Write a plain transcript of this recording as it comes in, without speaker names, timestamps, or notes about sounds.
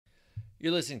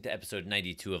You're listening to episode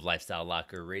 92 of Lifestyle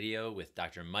Locker Radio with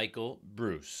Dr. Michael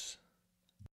Breus.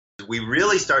 We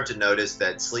really start to notice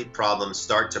that sleep problems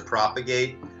start to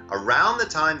propagate around the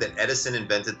time that Edison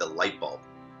invented the light bulb,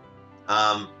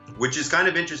 which is kind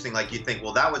of interesting. Like you think,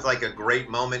 well, that was like a great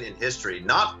moment in history.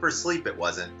 Not for sleep, it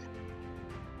wasn't.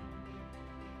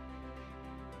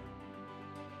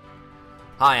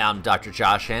 Hi, I'm Dr.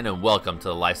 Josh Hand, and welcome to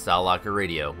the Lifestyle Locker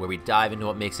Radio, where we dive into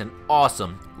what makes an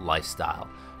awesome lifestyle.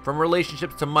 From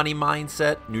relationships to money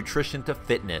mindset, nutrition to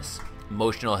fitness,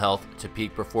 emotional health to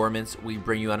peak performance, we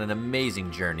bring you on an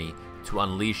amazing journey to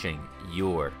unleashing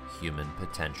your human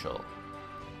potential.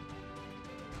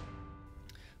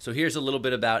 So here's a little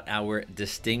bit about our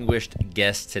distinguished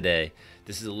guest today.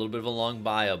 This is a little bit of a long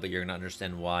bio, but you're going to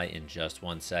understand why in just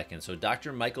 1 second. So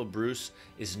Dr. Michael Breus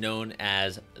is known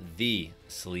as the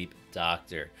sleep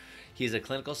doctor. He's a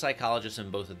clinical psychologist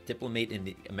and both a diplomate in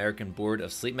the American Board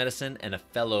of Sleep Medicine and a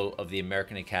fellow of the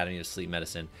American Academy of Sleep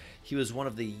Medicine. He was one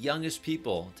of the youngest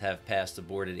people to have passed the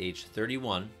board at age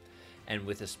 31, and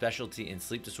with a specialty in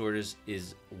sleep disorders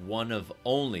is one of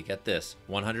only, get this,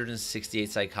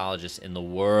 168 psychologists in the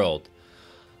world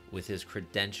with his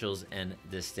credentials and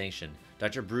distinction.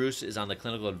 Dr. Breus is on the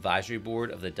clinical advisory board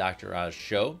of the Dr. Oz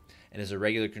show and is a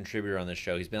regular contributor on the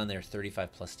show. He's been on there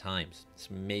 35 plus times. It's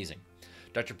amazing.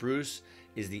 Dr. Breus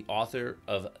is the author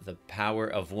of The Power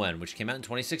of When, which came out in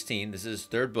 2016. This is his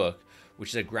third book, which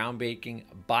is a groundbreaking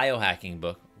biohacking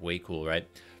book. Way cool, right?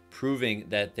 Proving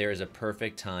that there is a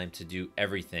perfect time to do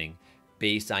everything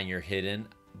based on your hidden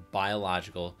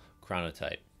biological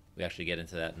chronotype. We actually get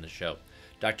into that in the show.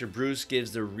 Dr. Breus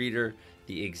gives the reader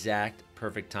the exact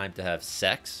perfect time to have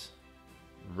sex,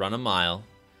 run a mile,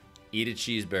 eat a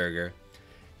cheeseburger,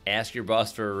 ask your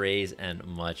boss for a raise, and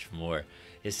much more.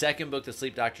 His second book, The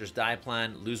Sleep Doctor's Diet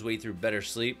Plan, Lose Weight Through Better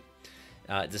Sleep,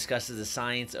 discusses the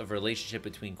science of relationship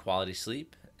between quality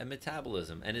sleep and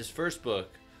metabolism. And his first book,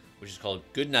 which is called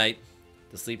Good Night,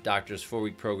 The Sleep Doctor's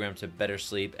 4-Week Program to Better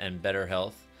Sleep and Better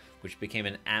Health, which became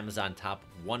an Amazon Top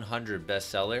 100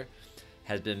 bestseller,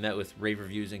 has been met with rave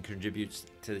reviews and contributes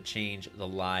to change the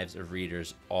lives of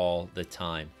readers all the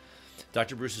time.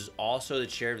 Dr. Breus is also the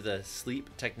chair of the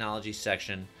Sleep Technology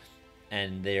section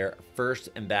and their first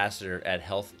ambassador at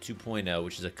Health 2.0,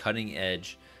 which is a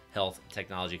cutting-edge health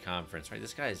technology conference. Right,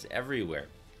 this guy is everywhere.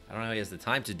 I don't know how he has the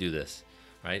time to do this,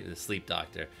 right? The sleep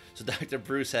doctor. So Dr.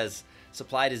 Breus has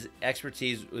supplied his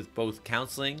expertise with both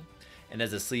counseling and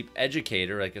as a sleep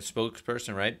educator, like a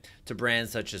spokesperson, right, to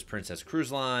brands such as Princess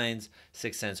Cruise Lines,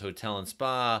 Six Sense Hotel and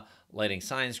Spa, Lighting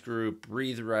Science Group,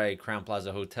 Breathe Right, Crown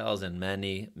Plaza Hotels, and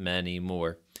many, many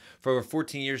more. For over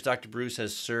 14 years, Dr. Breus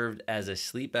has served as a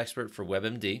sleep expert for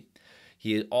WebMD.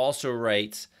 He also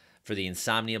writes for the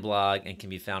Insomnia blog and can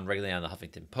be found regularly on the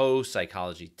Huffington Post,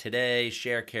 Psychology Today,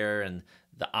 ShareCare, and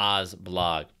the Oz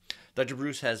blog. Dr.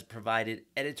 Breus has provided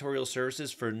editorial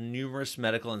services for numerous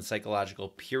medical and psychological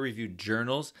peer-reviewed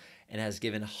journals and has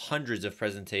given hundreds of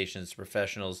presentations to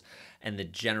professionals and the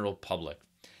general public.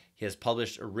 He has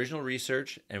published original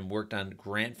research and worked on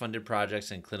grant-funded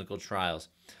projects and clinical trials.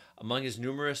 Among his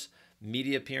numerous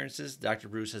media appearances, Dr.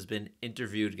 Breus has been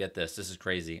interviewed, get this is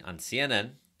crazy, on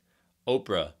CNN,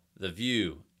 Oprah, The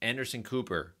View, Anderson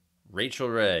Cooper, Rachel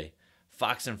Ray,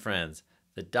 Fox and Friends,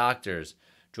 The Doctors,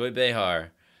 Joy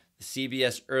Behar, the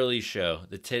CBS Early Show,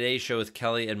 the Today Show with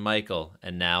Kelly and Michael,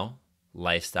 and now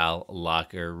Lifestyle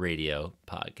Locker Radio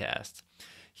podcast.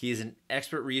 He is an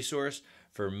expert resource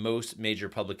for most major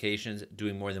publications,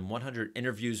 doing more than 100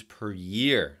 interviews per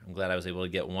year. I'm glad I was able to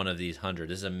get one of these 100.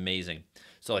 This is amazing.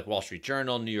 So like Wall Street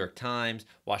Journal, New York Times,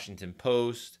 Washington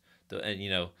Post,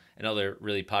 and other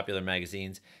really popular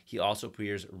magazines. He also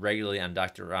appears regularly on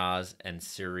Dr. Oz and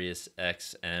Sirius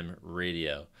XM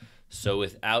Radio. So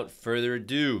without further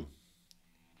ado,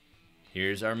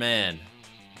 here's our man,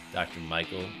 Dr.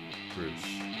 Michael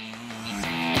Breus.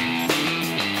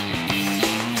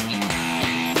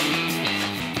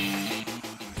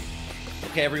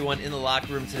 Okay, everyone, in the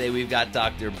locker room today, we've got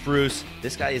Dr. Breus.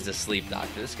 This guy is a sleep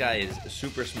doctor. This guy is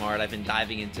super smart. I've been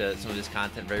diving into some of his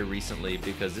content very recently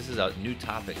because this is a new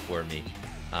topic for me.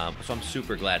 So I'm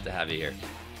super glad to have you here.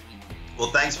 Well,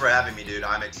 thanks for having me, dude.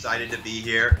 I'm excited to be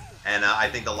here. And I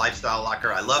think the Lifestyle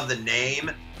Locker, I love the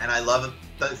name, and I love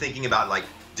thinking about like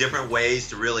different ways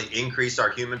to really increase our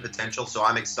human potential. So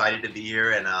I'm excited to be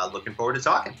here and looking forward to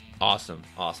talking. Awesome.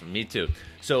 Me too.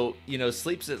 So,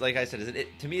 sleep, like I said,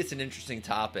 to me, it's an interesting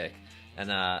topic.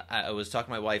 And I was talking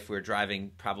to my wife. We were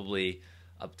driving probably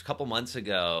a couple months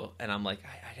ago, and I'm like,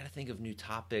 I got to think of new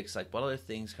topics. Like, what other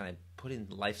things can I put in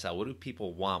lifestyle? What do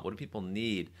people want? What do people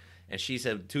need? and she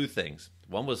said two things.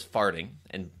 One was farting,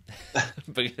 and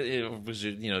it was,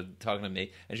 talking to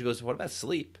me, and she goes, "What about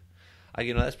sleep?"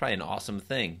 That's probably an awesome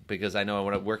thing, because I know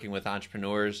when I'm working with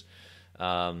entrepreneurs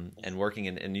and working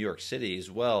in New York City as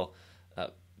well,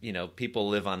 people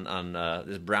live on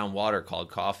this brown water called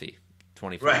coffee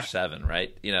 24/7,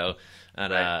 right?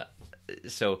 And right.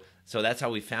 So that's how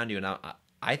we found you. And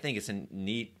I think it's a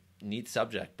neat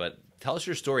subject, but tell us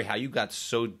your story, how you got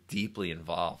so deeply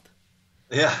involved.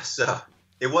 Yeah, so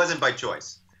it wasn't by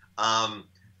choice.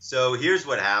 So here's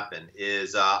what happened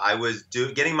is I was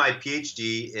getting my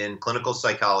Ph.D. in clinical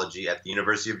psychology at the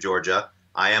University of Georgia.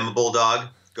 I am a Bulldog.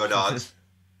 Go Dogs.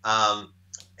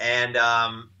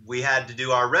 We had to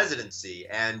do our residency.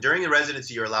 And during the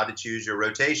residency, you're allowed to choose your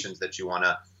rotations that you want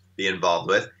to be involved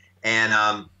with.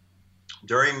 And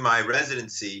during my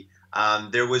residency,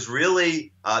 there was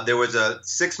a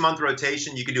 6-month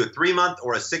rotation. You could do a 3-month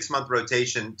or a 6-month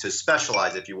rotation to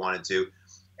specialize if you wanted to.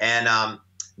 And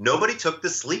nobody took the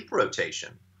sleep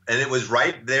rotation. And it was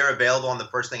right there available on the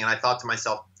first thing. And I thought to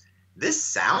myself, this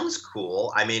sounds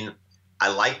cool. I mean, I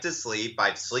like to sleep.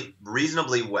 I sleep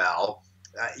reasonably well.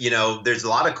 There's a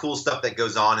lot of cool stuff that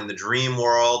goes on in the dream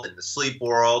world and the sleep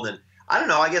world. And I don't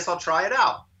know, I guess I'll try it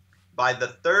out. By the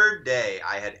third day,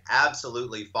 I had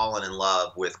absolutely fallen in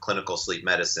love with clinical sleep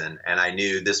medicine, and I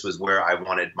knew this was where I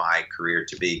wanted my career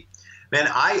to be. Man,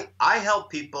 I help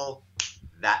people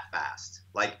that fast.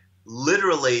 Like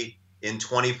literally in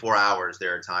 24 hours,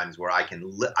 there are times where I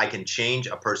can change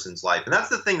a person's life. And that's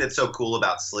the thing that's so cool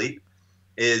about sleep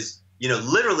is,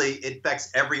 literally it affects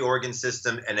every organ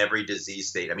system and every disease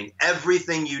state. I mean,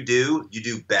 everything you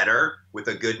do better with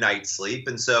a good night's sleep.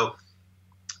 And so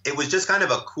it was just kind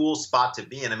of a cool spot to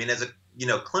be in. I mean, as a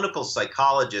clinical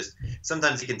psychologist,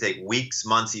 sometimes it can take weeks,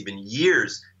 months, even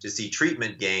years to see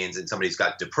treatment gains in somebody who's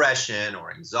got depression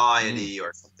or anxiety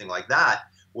or something like that.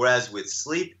 Whereas with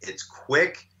sleep, it's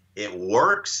quick, it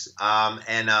works,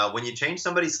 and when you change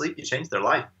somebody's sleep, you change their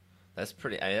life. That's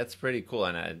pretty cool,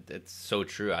 and it's so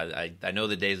true. I know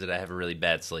the days that I have a really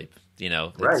bad sleep.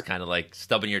 It's Right. kind of like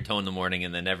stubbing your toe in the morning,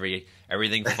 and then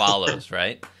everything follows,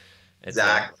 right?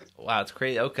 Exactly. Wow, it's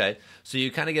crazy. Okay, so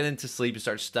you kind of get into sleep, you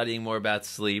start studying more about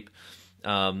sleep,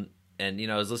 and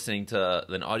I was listening to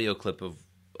an audio clip of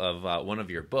one of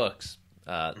your books.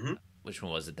 Which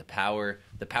one was it? The Power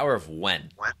of When,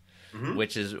 Mm-hmm.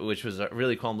 which was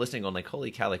really cool. I'm listening, going like,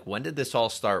 holy cow! Like, when did this all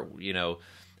start?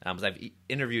 Because I've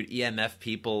interviewed EMF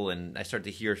people, and I started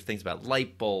to hear things about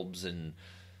light bulbs and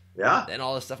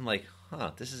all this stuff. I'm like,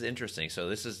 this is interesting. So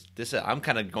this is I'm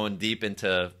kind of going deep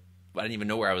into. I didn't even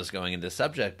know where I was going in this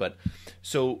subject, but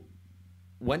so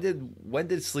when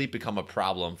did sleep become a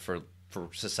problem for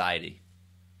society?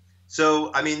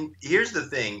 So, I mean, here's the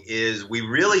thing is we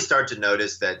really start to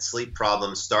notice that sleep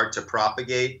problems start to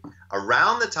propagate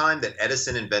around the time that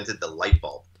Edison invented the light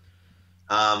bulb,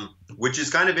 which is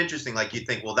kind of interesting. Like you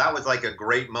think, well, that was like a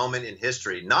great moment in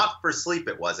history. Not for sleep,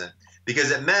 it wasn't, because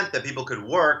it meant that people could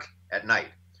work at night.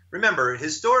 Remember,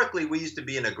 historically, we used to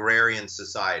be an agrarian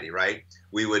society, right?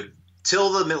 We would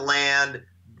till the land,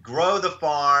 grow the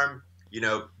farm,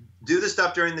 do the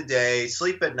stuff during the day,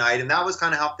 sleep at night, and that was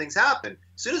kind of how things happened.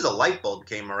 As soon as a light bulb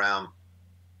came around,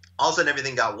 all of a sudden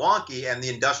everything got wonky, and the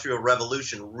Industrial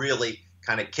Revolution really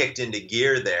kind of kicked into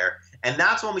gear there. And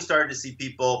that's when we started to see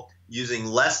people using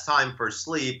less time for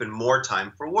sleep and more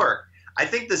time for work. I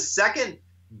think the second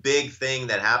big thing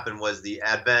that happened was the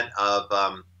advent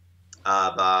of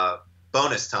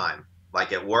bonus time,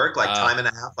 like at work, like time and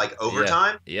a half, like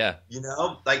overtime. Yeah.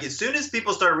 Like as soon as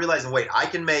people started realizing, wait, I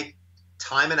can make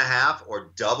time and a half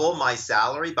or double my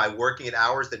salary by working at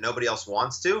hours that nobody else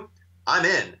wants to, I'm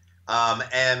in.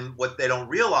 And what they don't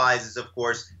realize is, of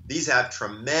course, these have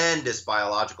tremendous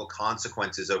biological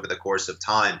consequences over the course of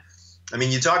time. I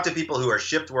mean, you talk to people who are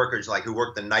shift workers, like who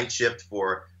work the night shift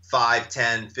for 5,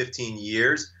 10, 15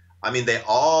 years. I mean, they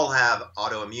all have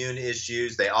autoimmune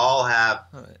issues. They all have,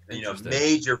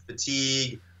 major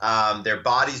fatigue. Their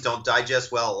bodies don't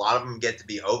digest well. A lot of them get to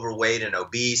be overweight and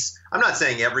obese. I'm not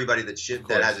saying everybody that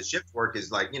has a shift work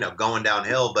is like, going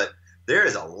downhill, but there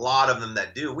is a lot of them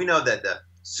that do. We know that the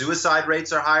suicide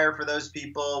rates are higher for those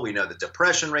people. We know the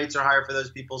depression rates are higher for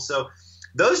those people. So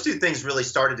those two things really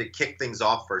started to kick things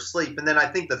off for sleep. And then I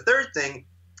think the third thing,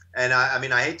 and I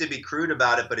mean, I hate to be crude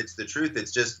about it, but it's the truth.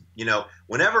 It's just,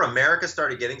 whenever America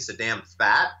started getting so damn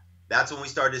fat, that's when we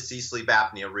started to see sleep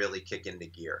apnea really kick into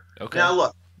gear. Okay. Now,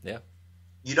 look, yeah,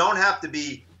 you don't have to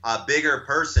be a bigger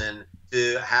person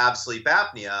to have sleep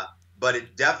apnea, but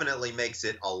it definitely makes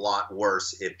it a lot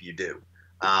worse if you do.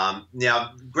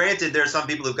 Now, granted, there are some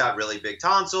people who've got really big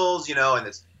tonsils, and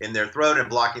it's in their throat and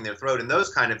blocking their throat and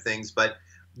those kind of things. But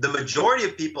the majority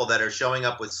of people that are showing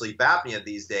up with sleep apnea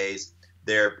these days,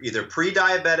 they're either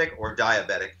pre-diabetic or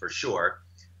diabetic for sure.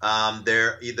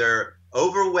 They're either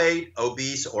overweight,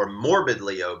 obese, or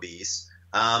morbidly obese.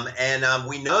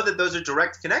 We know that those are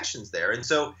direct connections there. And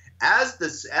so as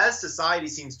society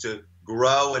seems to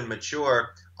grow and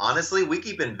mature, honestly, we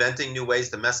keep inventing new ways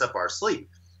to mess up our sleep.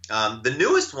 The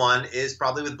newest one is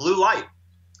probably with blue light,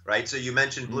 right? So you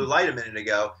mentioned blue light a minute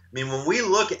ago. I mean, when we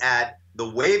look at the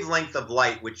wavelength of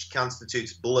light, which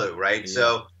constitutes blue, right? Yeah.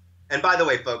 So, and by the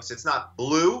way, folks, it's not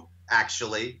blue,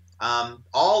 actually.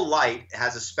 All light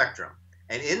has a spectrum.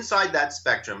 And inside that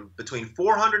spectrum, between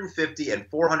 450 and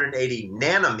 480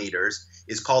 nanometers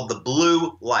is called the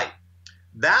blue light.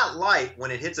 That light,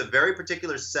 when it hits a very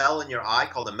particular cell in your eye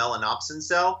called a melanopsin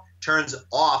cell, turns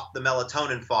off the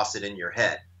melatonin faucet in your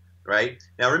head, right?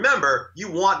 Now remember,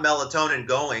 you want melatonin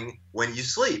going when you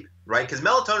sleep, right? Because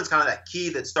melatonin is kind of that key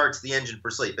that starts the engine for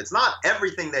sleep. It's not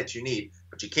everything that you need,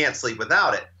 but you can't sleep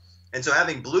without it. And so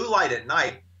having blue light at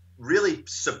night really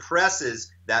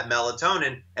suppresses that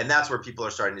melatonin, and that's where people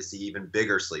are starting to see even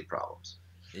bigger sleep problems.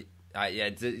 I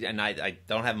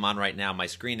don't have them on right now. My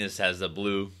screen has a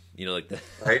blue, like the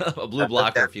right? a blue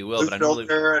blocker, if you will. But I'm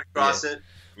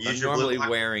normally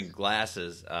wearing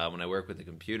glasses when I work with the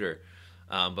computer.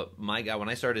 But my God, when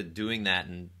I started doing that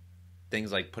and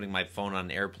things like putting my phone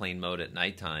on airplane mode at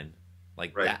nighttime,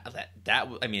 like that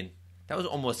was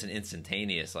almost an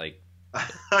instantaneous, like,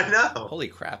 I know. Holy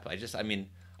crap.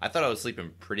 I thought I was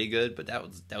sleeping pretty good, but that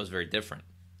was very different.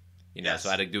 Yes. So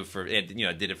I had to do it for, I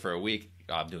did it for a week.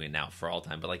 I'm doing it now for all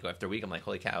time. But like after a week, I'm like,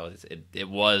 holy cow, it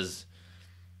was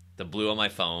the blue on my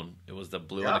phone. It was the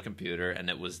blue on the computer. And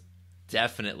it was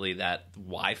definitely that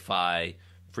Wi-Fi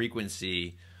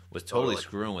frequency was totally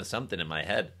screwing with something in my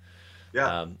head.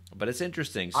 Yeah. But it's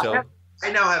interesting. So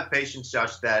I now have patients,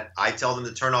 Josh, that I tell them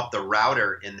to turn off the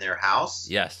router in their house.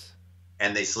 Yes.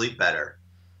 And they sleep better.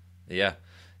 Yeah.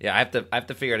 Yeah, I have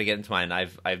to figure out how to get into mine.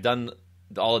 I've done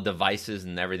all the devices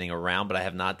and everything around, but I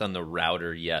have not done the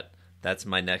router yet. That's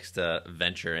my next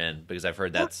venture in, because I've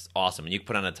heard that's awesome, and you can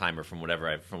put on a timer from what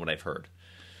I've heard.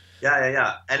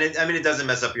 Yeah. And it doesn't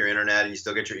mess up your internet, and you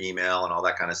still get your email and all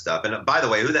that kind of stuff. And by the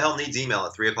way, who the hell needs email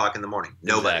at 3:00 in the morning?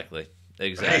 Nobody.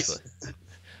 Exactly.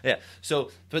 Yeah. So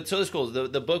it's cool.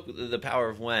 The book, The Power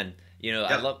of When.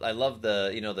 I love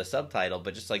the the subtitle,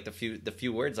 but just like the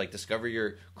few words, like discover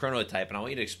your chronotype, and I want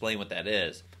you to explain what that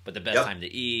is. But the best time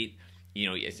to eat,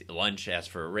 lunch, ask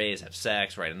for a raise, have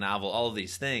sex, write a novel, all of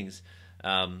these things.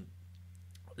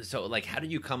 So like, how do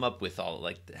you come up with how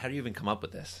do you even come up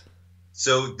with this?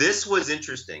 So this was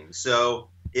interesting. So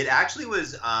it actually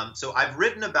was. So I've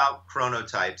written about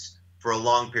chronotypes for a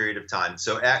long period of time.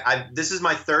 So this is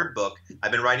my third book.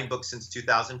 I've been writing books since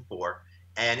 2004.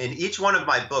 And in each one of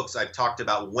my books, I've talked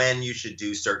about when you should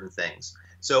do certain things.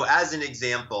 So as an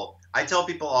example, I tell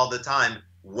people all the time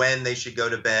when they should go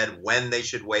to bed, when they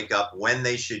should wake up, when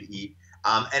they should eat.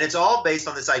 And it's all based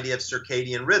on this idea of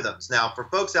circadian rhythms. Now, for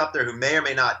folks out there who may or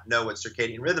may not know what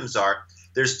circadian rhythms are,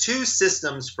 there's two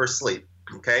systems for sleep,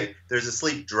 okay? There's a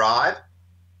sleep drive,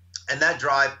 and that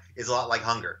drive is a lot like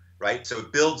hunger, right? So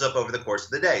it builds up over the course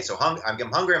of the day. So I'm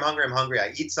hungry,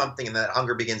 I eat something, and that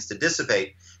hunger begins to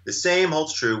dissipate. The same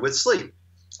holds true with sleep.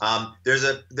 There's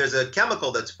a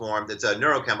chemical that's formed. It's a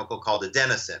neurochemical called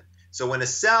adenosine. So when a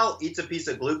cell eats a piece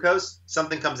of glucose,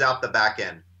 something comes out the back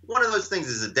end. One of those things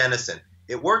is adenosine.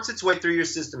 It works its way through your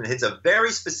system and hits a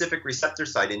very specific receptor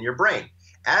site in your brain.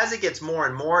 As it gets more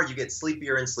and more, you get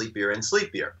sleepier and sleepier and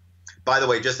sleepier. By the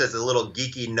way, just as a little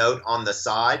geeky note on the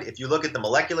side, if you look at the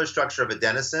molecular structure of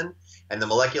adenosine and the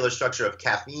molecular structure of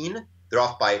caffeine, they're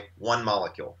off by one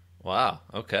molecule. Wow.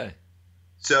 Okay.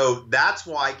 So that's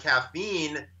why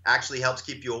caffeine actually helps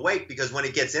keep you awake, because when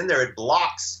it gets in there, it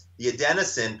blocks the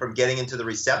adenosine from getting into the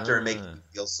receptor and making you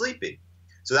feel sleepy.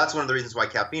 So that's one of the reasons why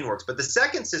caffeine works. But the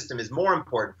second system is more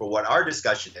important for what our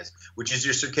discussion is, which is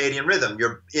your circadian rhythm,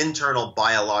 your internal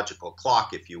biological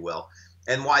clock, if you will.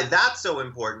 And why that's so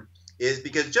important is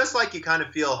because just like you kind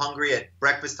of feel hungry at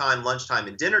breakfast time, lunchtime,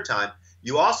 and dinner time,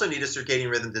 you also need a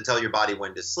circadian rhythm to tell your body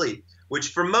when to sleep, which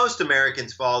for most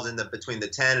Americans falls in between the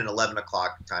 10 and 11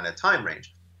 o'clock kind of time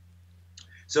range.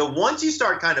 So once you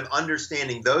start kind of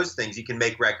understanding those things, you can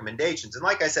make recommendations. And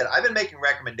like I said, I've been making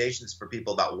recommendations for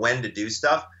people about when to do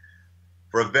stuff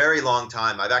for a very long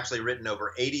time. I've actually written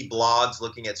over 80 blogs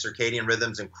looking at circadian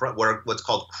rhythms and what's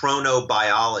called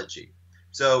chronobiology.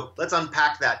 So let's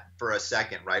unpack that for a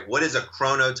second, right? What is a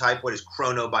chronotype? What is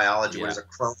chronobiology? Yeah. What is a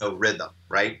chronorhythm,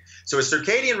 right? So a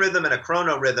circadian rhythm and a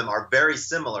chronorhythm are very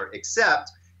similar,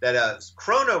 except that a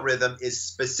chronorhythm is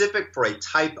specific for a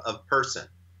type of person.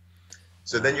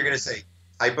 So then you're going to say,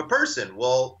 type of person.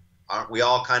 Well, Aren't we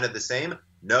all kind of the same?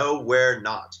 No, we're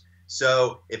not.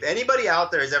 So if anybody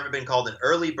out there has ever been called an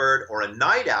early bird or a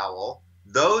night owl,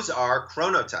 those are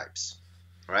chronotypes,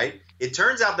 right? It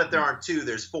turns out that there aren't two,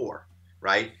 there's four,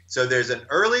 right? So there's an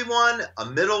early one, a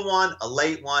middle one, a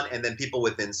late one, and then people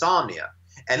with insomnia.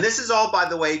 And this is all, by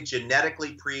the way,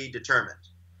 genetically predetermined.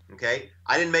 Okay,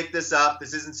 I didn't make this up.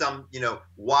 This isn't some,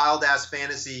 wild ass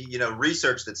fantasy,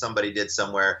 research that somebody did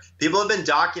somewhere. People have been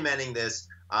documenting this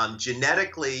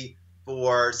genetically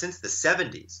since the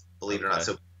 70s, believe it or not.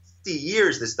 So 50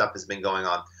 years this stuff has been going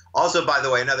on. Also, by the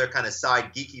way, another kind of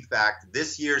side geeky fact,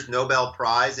 this year's Nobel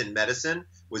Prize in medicine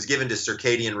was given to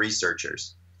circadian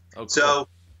researchers. Oh, cool. So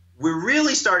we're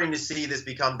really starting to see this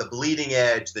become the bleeding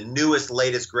edge, the newest,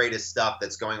 latest, greatest stuff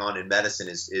that's going on in medicine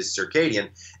is circadian.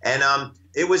 And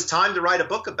it was time to write a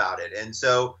book about it. And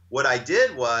so what I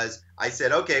did was I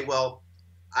said, okay, well,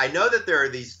 I know that there are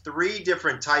these three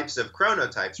different types of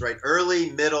chronotypes, right?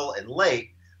 Early, middle, and late.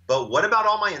 But what about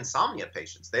all my insomnia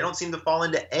patients? They don't seem to fall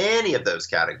into any of those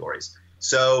categories.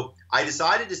 So I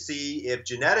decided to see if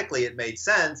genetically it made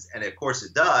sense, and of course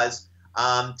it does,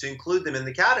 to include them in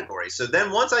the category. So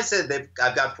then once I said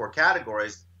I've got four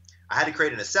categories, I had to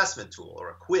create an assessment tool or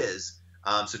a quiz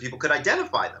so people could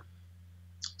identify them.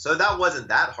 So that wasn't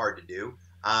that hard to do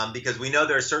because we know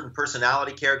there are certain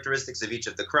personality characteristics of each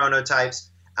of the chronotypes,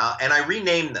 and I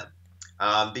renamed them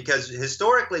because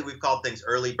historically we've called things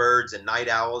early birds and night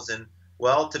owls. And,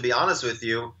 well, to be honest with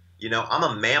you, I'm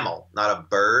a mammal, not a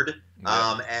bird. And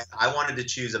I wanted to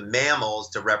choose mammals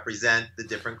to represent the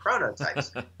different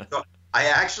chronotypes. So I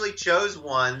actually chose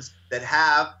ones that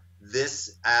have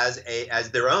this as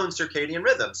their own circadian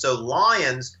rhythm. So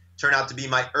lions turn out to be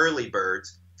my early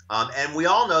birds. And we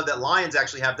all know that lions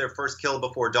actually have their first kill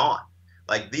before dawn.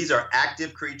 Like, these are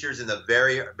active creatures in the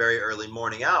very, very early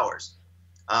morning hours.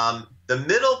 The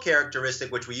middle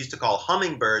characteristic, which we used to call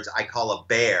hummingbirds, I call a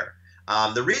bear.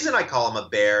 The reason I call them a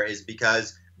bear is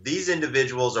because these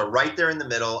individuals are right there in the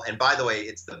middle. And by the way,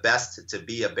 it's the best to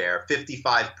be a bear.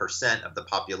 55% of the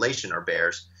population are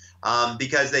bears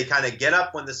because they kind of get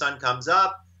up when the sun comes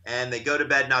up and they go to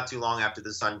bed not too long after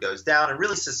the sun goes down. And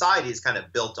really, society is kind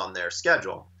of built on their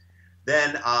schedule.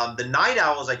 Then the night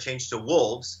owls I changed to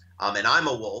wolves, and I'm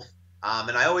a wolf.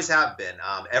 And I always have been.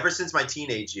 Ever since my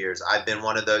teenage years, I've been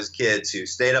one of those kids who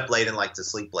stayed up late and liked to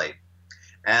sleep late.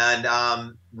 And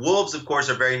wolves, of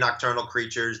course, are very nocturnal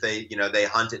creatures. They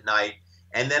hunt at night.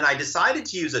 And then I decided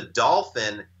to use a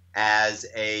dolphin as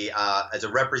a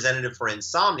representative for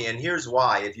insomnia. And here's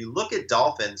why. If you look at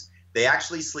dolphins, they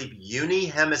actually sleep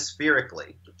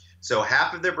unihemispherically. So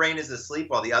half of their brain is asleep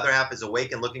while the other half is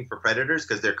awake and looking for predators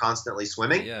because they're constantly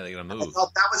swimming. Yeah, they gotta move. I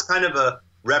thought that was kind of a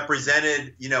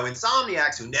represented,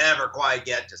 insomniacs who never quite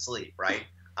get to sleep, right?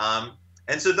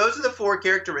 And so those are the four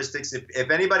characteristics.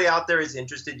 If anybody out there is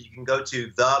interested, you can go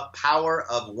to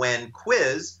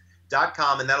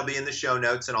thepowerofwhenquiz.com, and that'll be in the show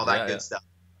notes and all that good stuff.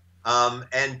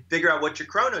 And figure out what your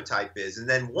chronotype is. And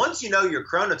then once you know your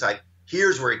chronotype,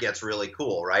 here's where it gets really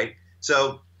cool, right?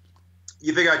 So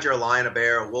you figure out you're a lion, a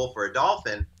bear, a wolf, or a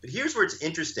dolphin. But here's where it's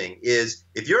interesting is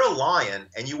if you're a lion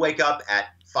and you wake up at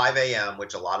 5 a.m.,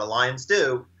 which a lot of lions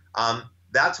do,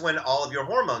 that's when all of your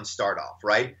hormones start off,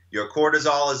 right? Your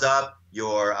cortisol is up,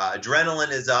 your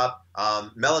adrenaline is up,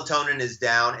 melatonin is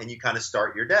down, and you kind of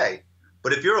start your day.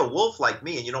 But if you're a wolf like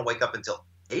me and you don't wake up until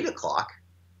 8 o'clock,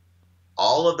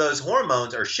 all of those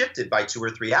hormones are shifted by 2 or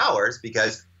 3 hours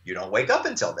because you don't wake up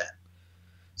until then.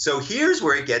 So here's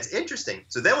where it gets interesting.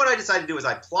 So then what I decided to do is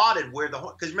I plotted where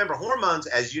because remember, hormones,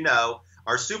 as you know,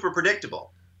 are super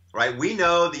predictable, right? We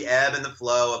know the ebb and the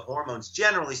flow of hormones,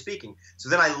 generally speaking. So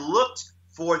then I looked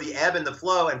for the ebb and the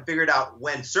flow and figured out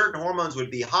when certain hormones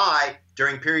would be high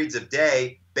during periods of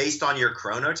day based on your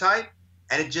chronotype.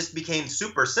 And it just became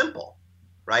super simple,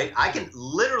 right? I can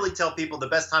literally tell people the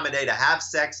best time of day to have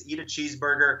sex, eat a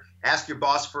cheeseburger, ask your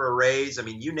boss for a raise. I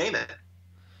mean, you name it.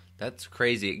 That's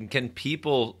crazy. Can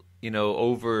people,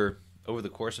 over the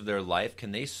course of their life,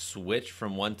 can they switch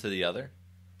from one to the other?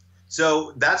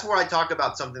 So that's where I talk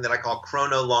about something that I call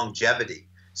chronolongevity.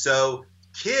 So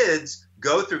kids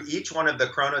go through each one of the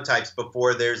chronotypes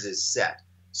before theirs is set.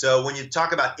 So when you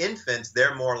talk about infants,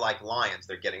 they're more like lions.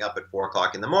 They're getting up at 4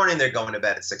 o'clock in the morning. They're going to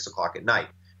bed at 6 o'clock at night,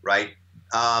 right?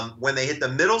 When they hit the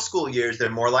middle school years, they're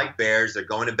more like bears. They're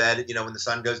going to bed, when the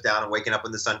sun goes down and waking up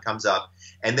when the sun comes up.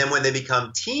 And then when they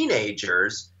become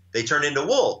teenagers, they turn into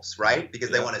wolves, right? Because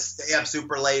they want to stay up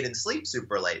super late and sleep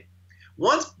super late.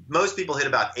 Once most people hit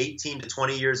about 18 to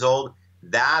 20 years old,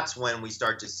 that's when we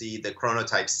start to see the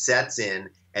chronotype sets in,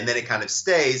 and then it kind of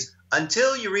stays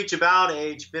until you reach about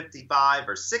age 55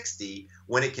 or 60,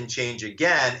 when it can change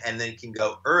again, and then it can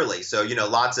go early. So,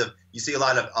 you see a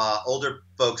lot of older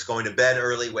folks going to bed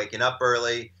early, waking up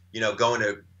early, going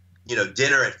to,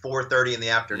 dinner at 4:30 in the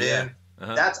afternoon. Yeah.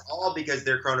 Uh-huh. That's all because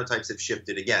their chronotypes have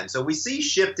shifted again. So we see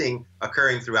shifting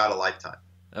occurring throughout a lifetime.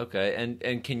 Okay.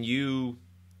 And can you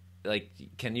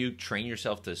train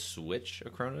yourself to switch a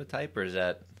chronotype, or is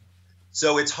that?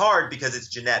 So it's hard because it's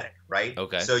genetic, right?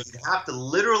 Okay. So you have to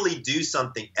literally do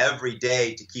something every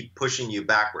day to keep pushing you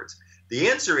backwards. The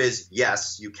answer is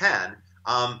yes, you can.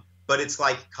 But it's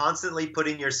like constantly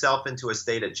putting yourself into a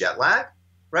state of jet lag,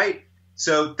 right?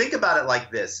 So think about it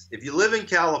like this. If you live in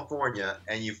California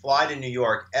and you fly to New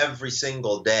York every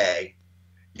single day,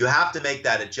 you have to make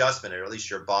that adjustment, or at least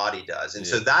your body does. And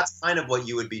so that's kind of what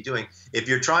you would be doing. If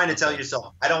you're trying to tell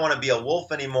yourself, I don't want to be a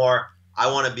wolf anymore,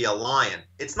 I want to be a lion.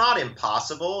 It's not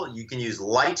impossible. You can use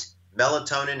light,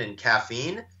 melatonin, and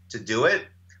caffeine to do it,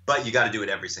 but you got to do it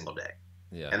every single day.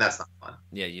 Yeah. And that's not fun.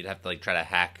 Yeah, you'd have to try to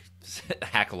hack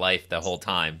life the whole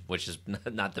time, which is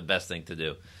not the best thing to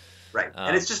do. Right.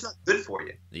 And it's just not good for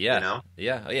you. Yeah.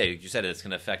 Yeah. Oh, yeah. You said it's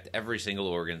going to affect every single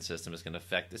organ system. It's going to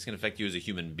affect you as a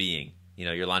human being.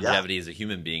 Your longevity as a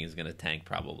human being is going to tank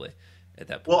probably at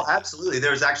that point. Well, absolutely.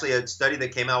 There was actually a study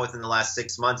that came out within the last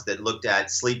 6 months that looked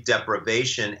at sleep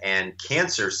deprivation and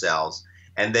cancer cells.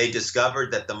 And they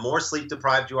discovered that the more sleep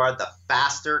deprived you are, the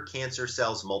faster cancer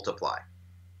cells multiply.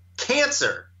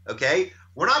 Cancer. Okay.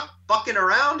 We're not fucking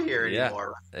around here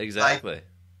anymore. Yeah, exactly.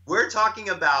 We're talking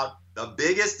about the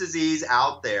biggest disease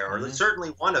out there, or certainly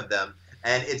one of them,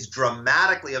 and it's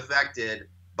dramatically affected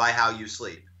by how you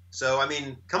sleep. So,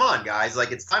 come on, guys.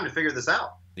 It's time to figure this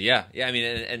out. Yeah. Yeah.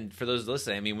 And for those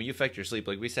listening, when you affect your sleep,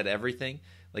 like we said, everything,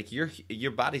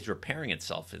 your body's repairing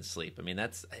itself in sleep.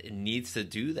 It needs to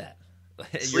do that.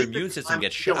 Your immune system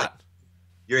gets shot.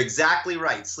 You're exactly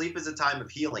right. Sleep is a time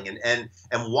of healing. And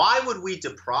why would we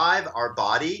deprive our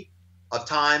body of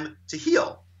time to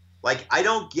heal? I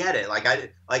don't get it.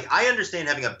 I understand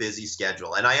having a busy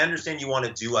schedule, and I understand you want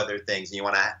to do other things, and you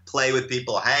want to play with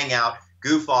people, hang out,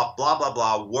 goof off, blah, blah,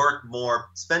 blah, work more,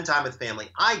 spend time with family.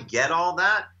 I get all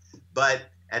that. But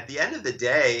at the end of the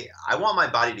day, I want my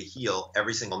body to heal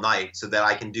every single night so that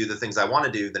I can do the things I want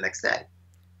to do the next day.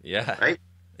 Yeah. Right?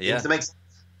 Yeah. It makes sense.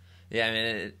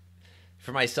 Yeah.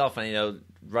 For myself,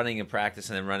 running a practice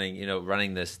and then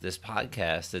running this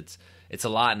podcast, it's a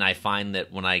lot. And I find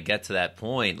that when I get to that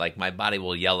point, my body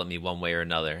will yell at me one way or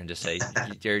another and just say,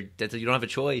 you don't have a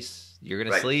choice. You're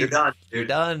going to sleep. You're done. You're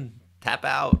done. Tap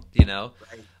out,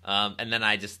 Right. And then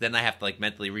I have to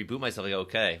mentally reboot myself.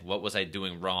 Okay, what was I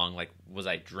doing wrong? Was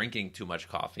I drinking too much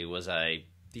coffee? Was I,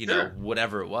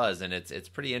 whatever it was? And it's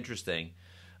pretty interesting,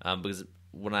 because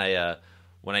when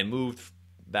I moved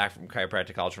back from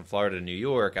chiropractic college from Florida to New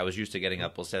York, I was used to getting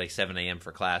up, we'll say 7 a.m.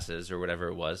 for classes or whatever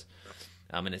it was.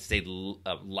 And it stayed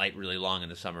light really long in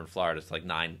the summer in Florida. It's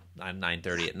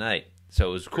 9:30 at night. So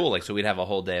it was cool. So we'd have a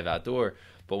whole day of outdoor.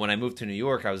 But when I moved to New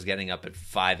York, I was getting up at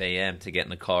 5 a.m. to get in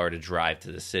the car to drive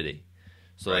to the city.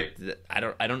 So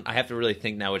I have to really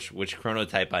think now which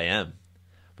chronotype I am.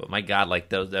 But my God,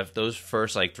 those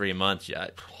first 3 months,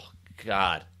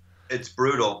 God. It's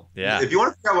brutal. Yeah. If you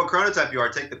want to figure out what chronotype you are,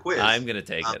 take the quiz. I'm going to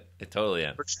take it. I totally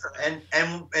am. For sure. And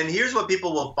here's what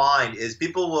people will find is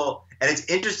and it's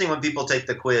interesting when people take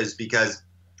the quiz, because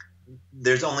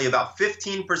there's only about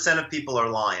 15% of people are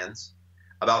lions,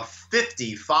 about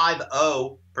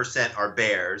 50% are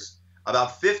bears,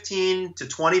 about 15 to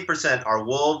 20% are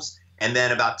wolves, and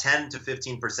then about 10 to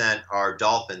 15% are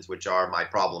dolphins, which are my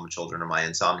problem children or my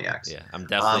insomniacs. Yeah, I'm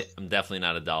definitely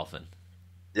not a dolphin.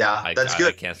 Yeah, that's good.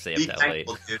 I can't stay up that late.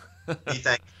 Dude. Be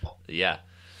thankful. Yeah.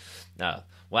 No.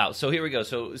 Wow. So here we go.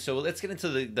 So let's get into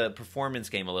the performance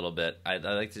game a little bit. I'd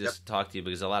like to just talk to you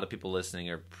because a lot of people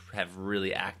listening have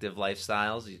really active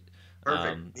lifestyles.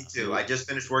 Perfect. Me too. I just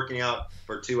finished working out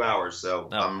for 2 hours, so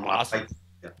awesome.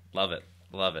 Love it.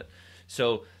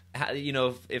 So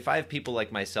if I have people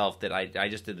like myself that I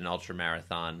just did an ultra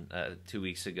marathon 2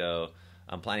 weeks ago.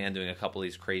 I'm planning on doing a couple of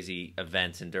these crazy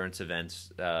events, endurance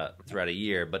events throughout a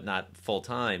year, but not full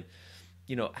time.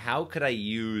 How could I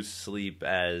use sleep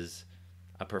as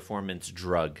a performance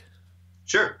drug?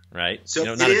 Sure. Right? So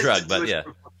not a drug, but yeah.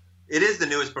 It is the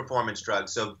newest performance drug.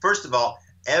 So first of all,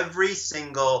 every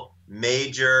single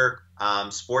major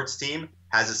sports team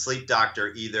has a sleep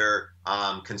doctor either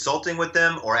consulting with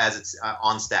them or as it's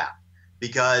on staff.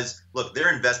 Because look,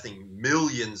 they're investing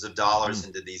millions of dollars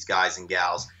into these guys and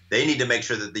gals. They need to make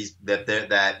sure that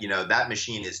that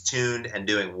machine is tuned and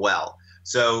doing well.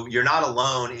 So you're not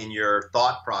alone in your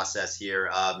thought process here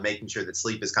of making sure that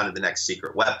sleep is kind of the next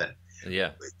secret weapon.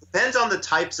 Yeah. It depends on the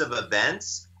types of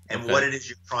events and Okay. what it is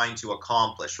you're trying to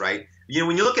accomplish, right?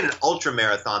 When you look at an ultra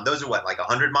marathon, those are what, like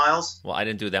 100 miles? Well, I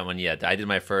didn't do that one yet. I did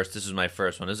my first. This was my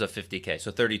first one. This is a 50K,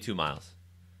 so 32 miles.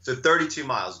 So 32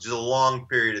 miles, which is a long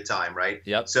period of time, right?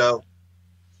 Yep. So,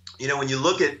 when you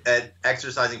look at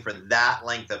exercising for that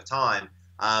length of time,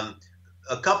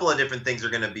 a couple of different things are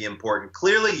going to be important.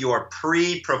 Clearly, your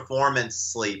pre-performance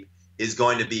sleep is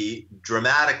going to be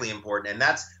dramatically important, and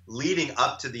that's leading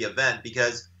up to the event,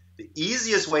 because the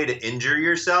easiest way to injure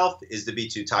yourself is to be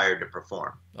too tired to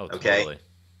perform. Oh, okay? Totally.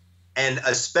 And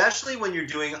especially when you're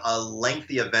doing a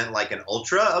lengthy event like an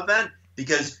ultra event,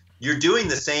 because you're doing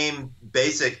the same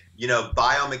basic,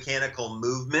 biomechanical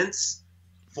movements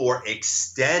for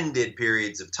extended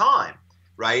periods of time,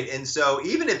 right? And so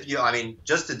even if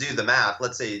just to do the math,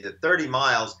 let's say the 30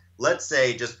 miles, let's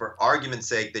say just for argument's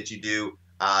sake that you do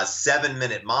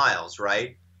 7-minute miles,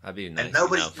 right? That'd be nice.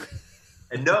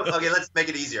 Okay, let's make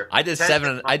it easier. I did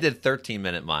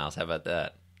 13-minute miles. How about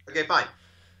that? Okay, fine.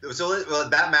 So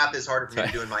that math is harder for me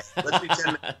to do in my. Let's do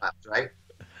 10-minute miles, right?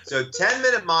 So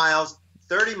 10-minute miles,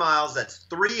 30 miles. That's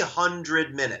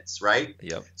 300 minutes, right?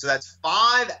 Yep. So that's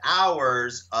 5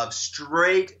 hours of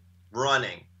straight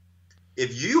running.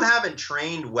 If you haven't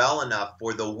trained well enough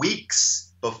for the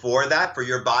weeks before that for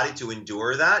your body to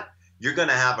endure that, you're going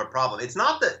to have a problem. It's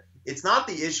not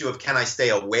the issue of can I stay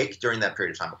awake during that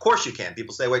period of time. Of course you can.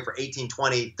 People stay awake for 18,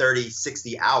 20, 30,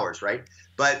 60 hours, right?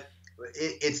 But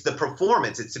it's the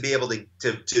performance. It's to be able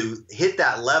to hit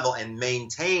that level and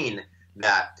maintain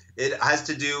that. It has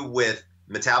to do with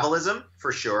metabolism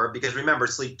for sure, because remember,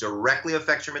 sleep directly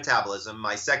affects your metabolism.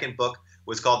 My second book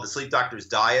was called The Sleep Doctor's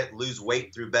Diet, Lose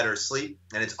Weight Through Better Sleep.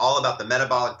 And it's all about the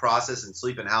metabolic process and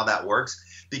sleep and how that works.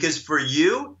 Because for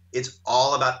you, it's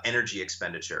all about energy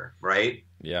expenditure, right?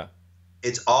 Yeah.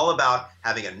 It's all about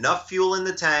having enough fuel in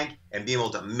the tank and being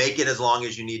able to make it as long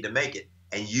as you need to make it.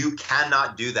 And you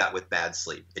cannot do that with bad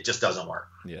sleep. It just doesn't work.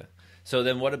 Yeah. So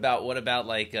then what about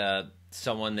like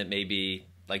someone that may be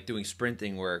like doing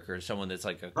sprinting work, or someone that's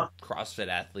like a CrossFit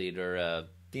athlete, or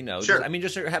Sure.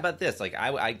 just how about this? Like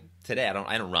I today I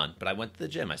don't run, but I went to the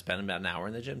gym. I spent about an hour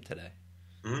in the gym today.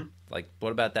 Mm-hmm. Like,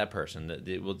 what about that person?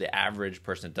 The average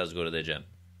person that does go to the gym?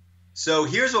 So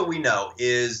here's what we know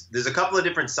is there's a couple of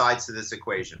different sides to this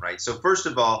equation, right? So first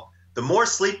of all, the more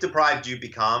sleep deprived you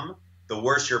become, the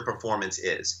worse your performance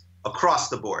is across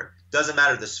the board. Doesn't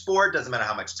matter the sport, doesn't matter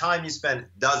how much time you spend,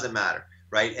 doesn't matter,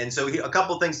 right? And so a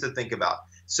couple things to think about.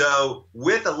 So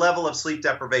with a level of sleep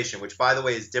deprivation, which by the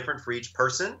way is different for each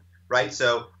person, right?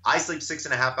 So I sleep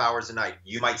 6.5 hours a night.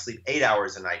 You might sleep 8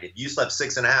 hours a night. If you slept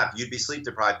 6.5, you'd be sleep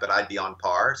deprived, but I'd be on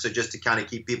par. So just to kind of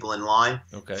keep people in line,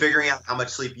 figuring out how much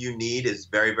sleep you need is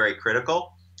very, very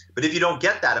critical. But if you don't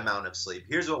get that amount of sleep,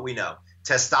 here's what we know.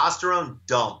 Testosterone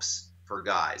dumps for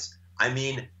guys. I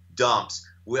mean, dumps.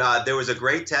 There was a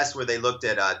great test where they looked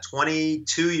at a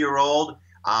 22-year-old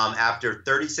after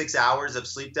 36 hours of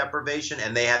sleep deprivation,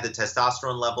 and they had the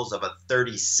testosterone levels of a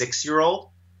 36-year-old.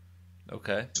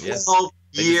 Okay.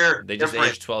 12-year They just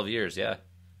difference. aged 12 years, yeah.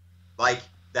 Like,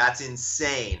 that's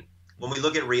insane. When we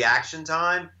look at reaction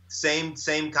time, same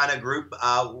kind of group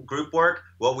work,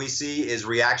 what we see is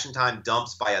reaction time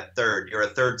dumps by a third. You're a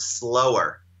third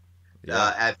slower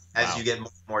as you get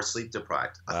more sleep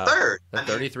deprived. A third.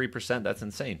 33%, that's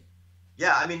insane.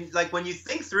 Yeah, I mean, like when you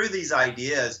think through these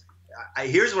ideas,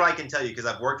 here's what I can tell you, because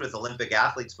I've worked with Olympic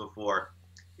athletes before.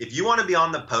 If you want to be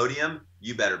on the podium,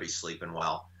 you better be sleeping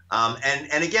well.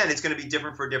 And again, it's going to be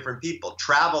different for different people.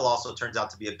 Travel also turns out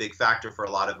to be a big factor for a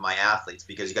lot of my athletes,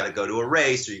 because you got to go to a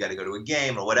race or you got to go to a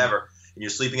game or whatever, and you're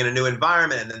sleeping in a new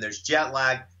environment, and then there's jet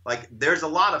lag. Like, there's a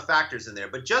lot of factors in there.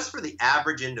 But just for the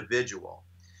average individual,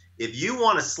 if you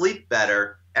want to sleep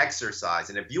better, exercise.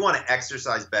 And if you want to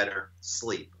exercise better,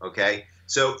 sleep. Okay?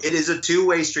 So it is a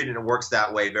two-way street, and it works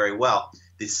that way very well.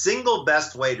 The single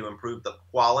best way to improve the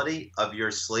quality of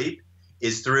your sleep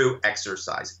is through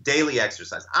exercise, daily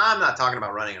exercise. I'm not talking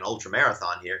about running an ultra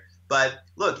marathon here, but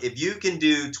look, if you can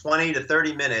do 20 to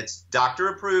 30 minutes,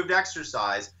 doctor-approved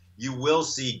exercise, you will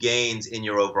see gains in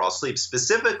your overall sleep,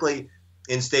 specifically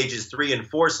in stages 3 and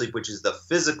 4 sleep, which is the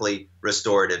physically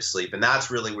restorative sleep. And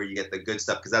that's really where you get the good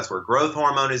stuff, because that's where growth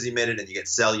hormone is emitted and you get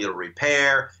cellular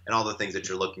repair and all the things that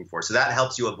you're looking for. So that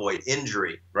helps you avoid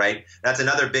injury, right? That's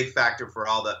another big factor for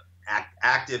all the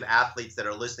active athletes that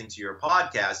are listening to your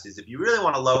podcast, is if you really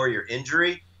want to lower your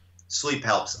injury, sleep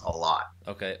helps a lot.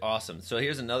 Okay, awesome. So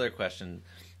here's another question.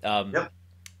 Yep.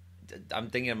 I'm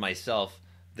thinking of myself.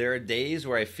 There are days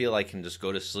where I feel I can just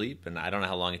go to sleep, and I don't know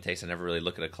how long it takes. I never really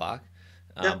look at a clock.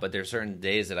 But there are certain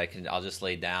days that I'll just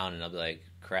lay down and I'll be like,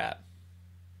 crap.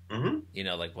 Mm-hmm.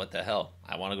 Like, what the hell?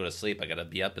 I want to go to sleep. I got to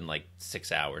be up in like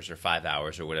 6 hours or 5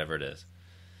 hours or whatever it is.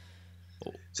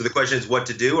 So the question is what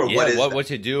to do, or Yeah, what is what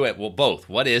to do? Well, both.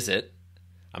 What is it?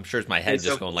 I'm sure it's my head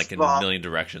just going like in a million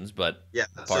directions, but yeah.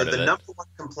 So part of the it. number one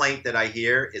complaint that I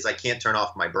hear is I can't turn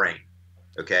off my brain.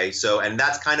 Okay, so and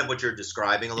that's kind of what you're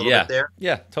describing a little bit there.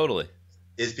 Yeah, totally.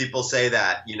 Is people say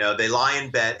that, they lie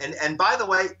in bed, and by the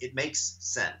way, it makes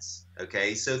sense.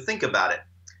 Okay, so think about it.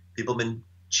 People have been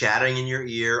chatting in your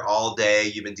ear all day.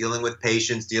 You've been dealing with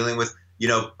patients, dealing with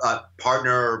a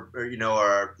partner,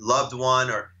 or loved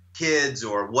one, or kids,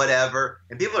 or whatever,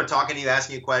 and people are talking to you,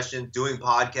 asking you questions, doing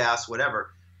podcasts,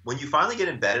 whatever. When you finally get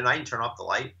in bed at night and turn off the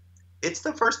light, it's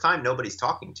the first time nobody's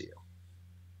talking to you.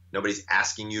 Nobody's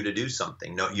asking you to do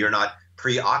something. No, you're not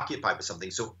preoccupied with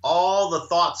something. So all the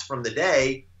thoughts from the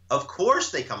day, of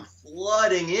course, they come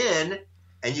flooding in,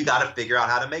 and you got to figure out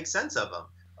how to make sense of them.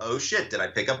 Oh shit, did I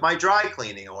pick up my dry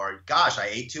cleaning? Or gosh, I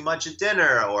ate too much at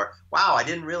dinner. Or wow, I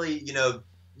didn't really,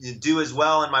 do as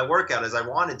well in my workout as I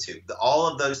wanted to. All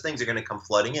of those things are going to come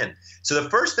flooding in. So the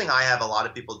first thing I have a lot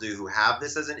of people do who have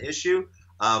this as an issue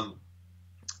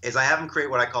is I have them create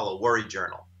what I call a worry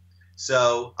journal.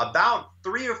 So about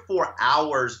 3 or 4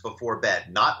 hours before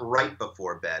bed, not right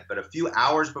before bed, but a few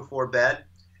hours before bed,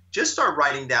 just start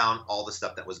writing down all the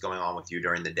stuff that was going on with you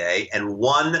during the day and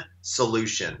one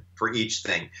solution for each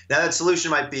thing. Now that solution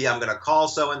might be, I'm going to call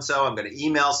so-and-so, I'm going to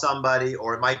email somebody,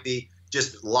 or it might be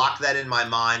just lock that in my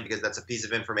mind because that's a piece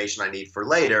of information I need for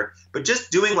later. But just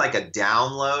doing like a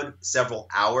download several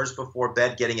hours before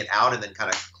bed, getting it out and then kind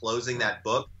of closing that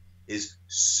book is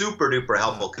super duper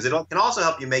helpful because it can also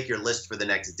help you make your list for the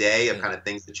next day of kind of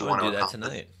things that you want to do that accomplish.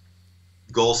 tonight.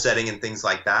 Goal setting and things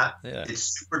like that. Yeah.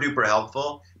 It's super duper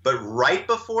helpful. But right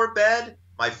before bed,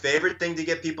 my favorite thing to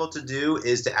get people to do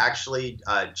is to actually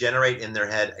generate in their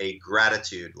head a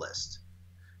gratitude list.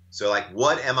 So like,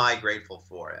 what am I grateful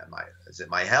for? Is it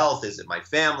my health? Is it my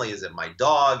family? Is it my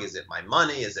dog? Is it my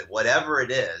money? Is it whatever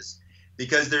it is?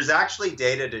 Because there's actually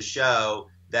data to show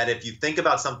that if you think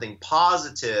about something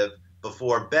positive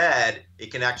before bed,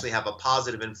 it can actually have a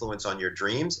positive influence on your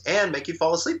dreams and make you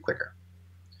fall asleep quicker.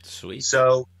 Sweet.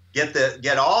 So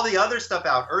get all the other stuff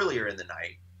out earlier in the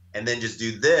night and then just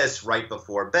do this right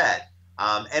before bed.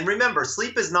 And remember,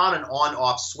 sleep is not an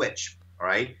on-off switch, all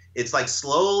right? It's like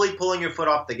slowly pulling your foot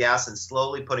off the gas and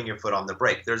slowly putting your foot on the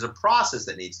brake. There's a process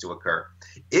that needs to occur.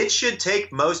 It should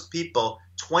take most people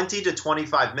 20 to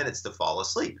 25 minutes to fall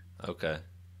asleep. Okay.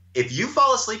 If you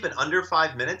fall asleep in under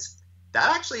 5 minutes,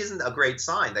 that actually isn't a great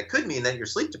sign. That could mean that you're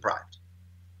sleep deprived.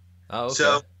 Oh, okay.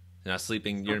 So you're not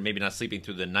sleeping. You're maybe not sleeping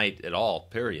through the night at all.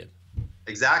 Period.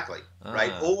 Exactly.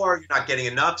 Right. Or you're not getting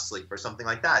enough sleep or something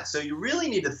like that. So you really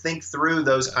need to think through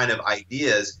those kind of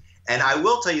ideas. And I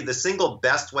will tell you, the single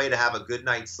best way to have a good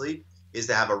night's sleep is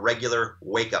to have a regular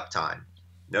wake up time.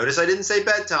 Notice I didn't say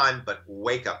bedtime, but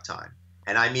wake up time.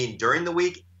 And I mean during the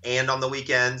week and on the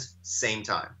weekends, same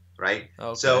time. Right.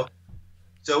 Okay.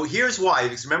 So here's why.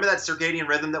 Because remember that circadian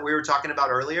rhythm that we were talking about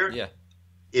earlier? Yeah.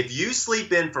 If you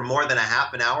sleep in for more than a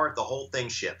half an hour, the whole thing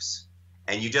shifts.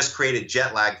 And you just created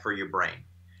jet lag for your brain.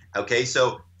 Okay,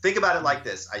 so think about it like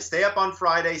this. I stay up on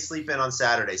Friday, sleep in on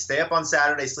Saturday. Stay up on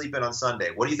Saturday, sleep in on Sunday.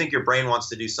 What do you think your brain wants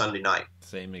to do Sunday night?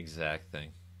 Same exact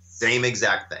thing. Same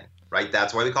exact thing, right?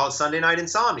 That's why we call it Sunday night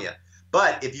insomnia.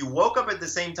 But if you woke up at the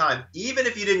same time, even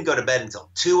if you didn't go to bed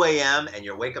until 2 a.m. and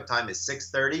your wake up time is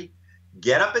 6:30,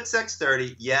 get up at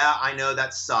 6:30. Yeah, I know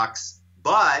that sucks,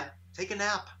 but take a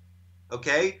nap.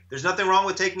 Okay? There's nothing wrong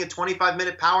with taking a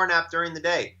 25-minute power nap during the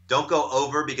day. Don't go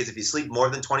over, because if you sleep more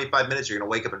than 25 minutes, you're going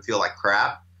to wake up and feel like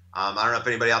crap. I don't know if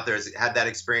anybody out there has had that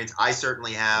experience. I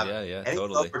certainly have. Yeah, Anything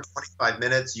totally. over 25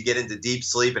 minutes, you get into deep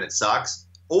sleep and it sucks.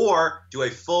 Or do a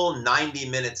full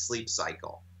 90-minute sleep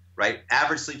cycle, right?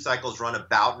 Average sleep cycles run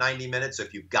about 90 minutes. So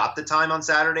if you've got the time on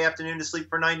Saturday afternoon to sleep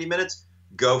for 90 minutes,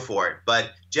 go for it.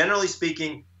 But generally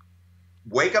speaking,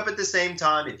 wake up at the same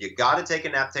time. If you got to take a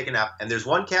nap, take a nap. And there's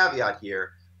one caveat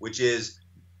here, which is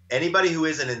anybody who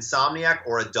is an insomniac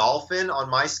or a dolphin on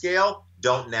my scale,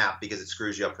 don't nap because it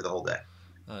screws you up for the whole day.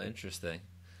 Oh, interesting.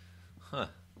 Huh.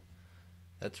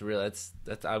 That's real. That's.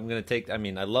 I'm gonna take. I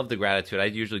mean, I love the gratitude. I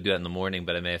usually do that in the morning,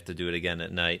 but I may have to do it again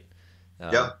at night.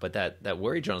 Yep. But that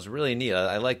worry journal is really neat.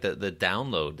 I like the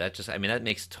download. That just. I mean, that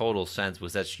makes total sense.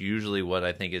 Because that's usually what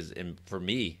I think is for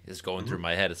me is going through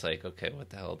my head. It's like, okay, what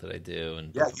the hell did I do?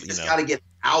 And yeah, you just got to get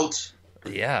out.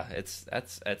 Yeah,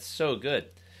 that's so good.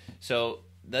 So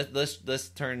let's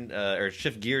turn or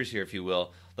shift gears here, if you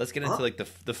will. Let's get into like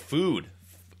the food.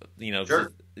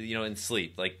 Sure. In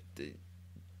sleep, like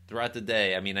throughout the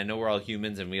day. I mean, I know we're all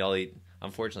humans and we all eat.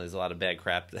 Unfortunately, there's a lot of bad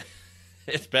crap,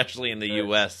 especially in the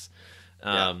U.S.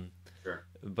 Sure.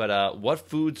 But what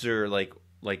foods are like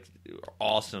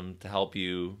awesome to help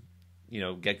you,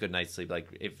 get good night's sleep? Like,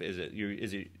 is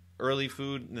it early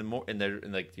food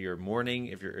in like your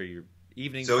morning, or your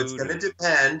evening So food? it's going to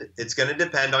depend. It's going to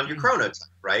depend on your chronotype,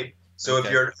 right? So Okay.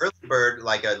 if you're an early bird,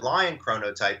 like a lion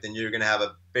chronotype, then you're going to have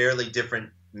a fairly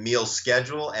different meal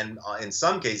schedule and in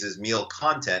some cases meal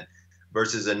content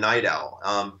versus a night owl.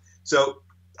 So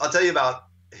I'll tell you about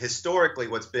historically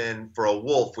what's been for a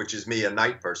wolf, which is me, a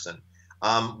night person.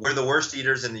 We're the worst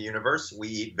eaters in the universe. We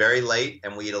eat very late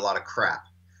and we eat a lot of crap.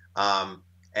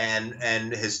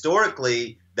 And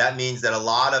historically, that means that a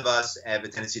lot of us have a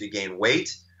tendency to gain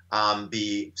weight,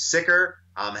 be sicker,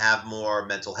 have more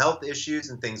mental health issues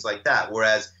and things like that.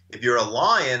 Whereas if you're a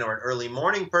lion or an early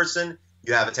morning person,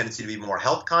 you have a tendency to be more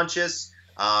health conscious.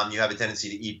 You have a tendency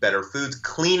to eat better foods,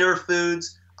 cleaner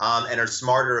foods, and are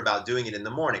smarter about doing it in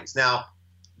the mornings. Now,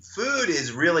 food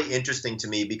is really interesting to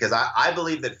me because I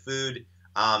believe that food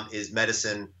is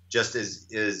medicine just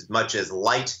as much as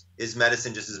light is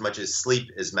medicine, just as much as sleep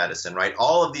is medicine, right?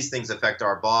 All of these things affect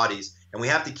our bodies, and we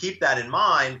have to keep that in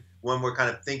mind when we're kind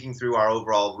of thinking through our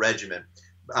overall regimen.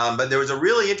 But there was a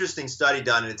really interesting study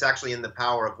done, and it's actually in The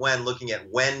Power of When, looking at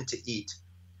when to eat.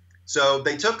 So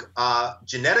they took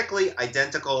genetically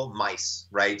identical mice,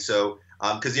 right? So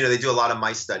because they do a lot of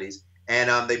mice studies,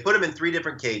 and they put them in 3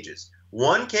 different cages.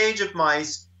 One cage of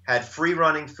mice had free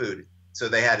running food. So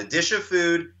they had a dish of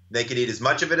food. They could eat as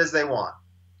much of it as they want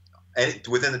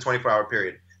within the 24-hour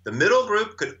period. The middle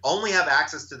group could only have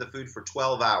access to the food for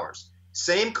 12 hours.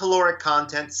 Same caloric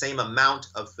content, same amount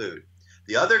of food.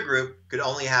 The other group could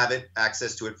only have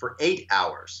access to it for 8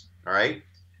 hours. All right.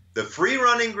 The free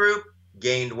running group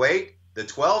gained weight. The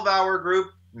 12-hour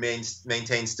group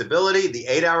maintained stability. The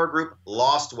 8-hour group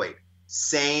lost weight.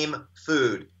 Same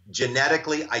food,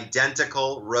 genetically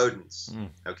identical rodents.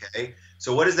 Okay.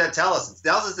 So what does that tell us? It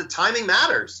tells us that timing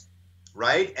matters,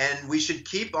 right? And we should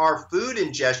keep our food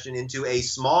ingestion into a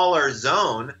smaller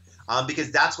zone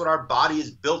because that's what our body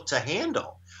is built to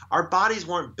handle. Our bodies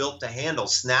weren't built to handle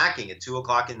snacking at 2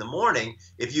 o'clock in the morning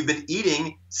if you've been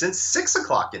eating since 6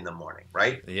 o'clock in the morning,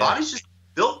 right? Yeah. Body's just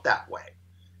built that way.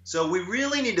 So we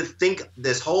really need to think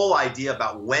this whole idea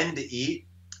about when to eat,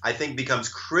 I think, becomes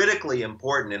critically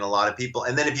important in a lot of people.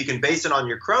 And then if you can base it on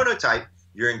your chronotype,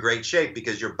 you're in great shape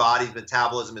because your body's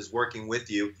metabolism is working with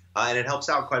you, and it helps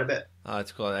out quite a bit. Oh,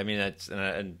 it's cool. I mean,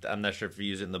 and I'm not sure if you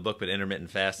use it in the book, but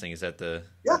intermittent fasting, is that the?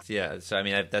 Yeah. So I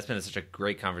mean, that's been such a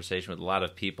great conversation with a lot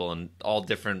of people and all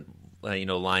different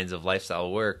lines of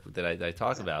lifestyle work that I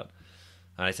talk about.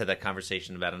 And I had that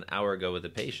conversation about an hour ago with a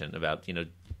patient about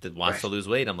that wants to lose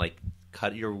weight. I'm like,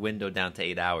 cut your window down to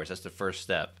 8 hours. That's the first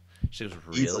step. She goes,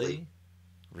 really? Easily.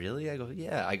 Really? I go,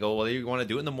 yeah. I go, well, you want to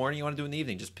do it in the morning, you want to do it in the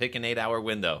evening. Just pick an 8-hour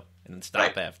window and then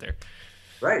stop after.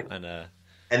 Right.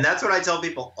 And that's what I tell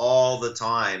people all the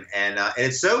time. And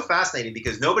it's so fascinating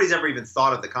because nobody's ever even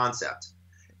thought of the concept.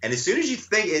 And as soon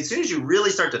as you really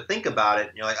start to think about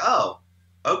it, you're like, oh,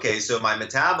 okay, so my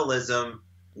metabolism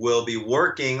will be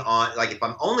working on, like if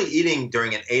I'm only eating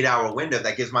during an 8-hour window,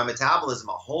 that gives my metabolism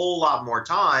a whole lot more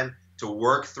time to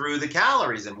work through the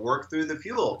calories and work through the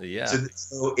fuel. Yeah.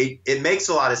 So it makes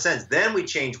a lot of sense. Then we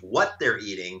change what they're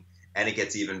eating, and it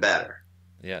gets even better.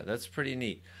 Yeah, that's pretty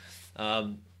neat.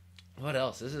 What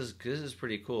else? This is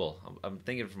pretty cool. I'm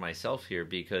thinking for myself here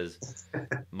because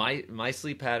my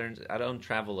sleep patterns. I don't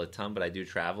travel a ton, but I do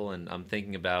travel, and I'm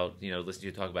thinking about listening to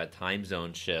you talk about time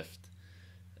zone shift.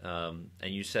 And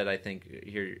you said, I think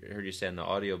heard you say in the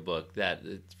audiobook that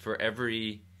for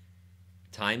every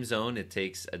time zone it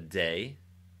takes a day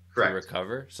to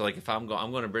recover. So like if I'm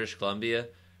going to British Columbia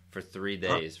for 3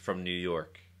 days from New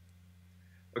York.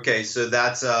 Okay, so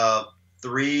that's a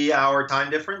 3-hour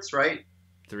time difference, right?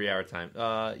 3-hour time.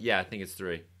 Yeah, I think it's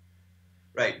 3.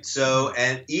 Right. So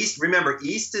and remember,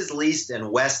 east is least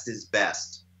and west is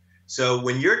best. So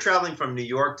when you're traveling from New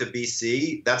York to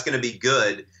BC, that's going to be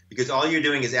good because all you're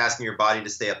doing is asking your body to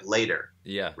stay up later.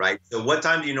 Yeah. Right. So what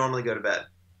time do you normally go to bed?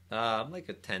 I'm like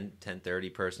a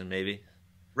 10:30 person maybe.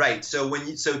 Right. So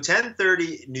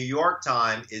 10:30 New York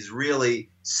time is really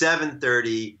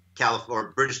 7:30 California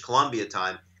or British Columbia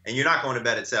time, and you're not going to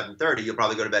bed at 7:30. You'll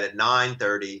probably go to bed at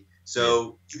 9:30.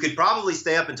 So you could probably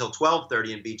stay up until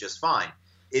 12:30 and be just fine.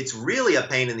 It's really a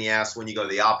pain in the ass when you go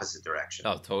the opposite direction.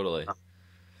 Oh, totally.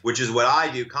 Which is what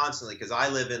I do constantly because I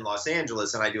live in Los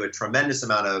Angeles and I do a tremendous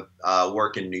amount of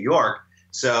work in New York.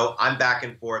 So I'm back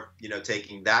and forth,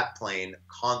 taking that plane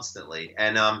constantly.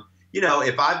 And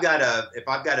if I've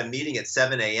got a meeting at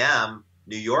 7 a.m.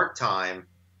 New York time,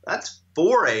 that's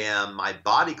 4 a.m. my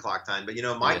body clock time. But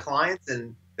my clients,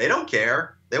 and they don't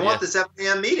care. They want the 7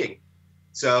 a.m. meeting.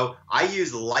 So I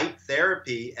use light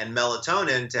therapy and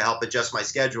melatonin to help adjust my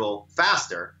schedule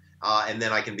faster. and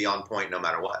then I can be on point no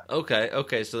matter what.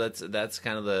 Okay. So that's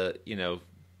kind of the,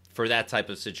 for that type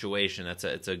of situation, it's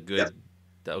a good. Yep.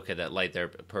 Okay, that light there,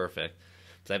 perfect.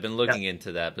 So I've been looking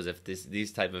into that, because if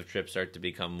these type of trips start to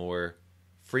become more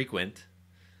frequent,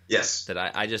 yes, that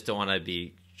I just don't want to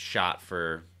be shot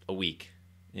for a week.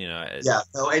 Yeah,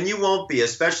 no, and you won't be,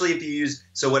 especially if you use.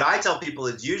 So what I tell people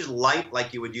is use light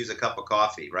like you would use a cup of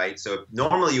coffee, right? So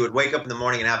normally you would wake up in the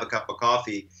morning and have a cup of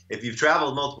coffee. If you've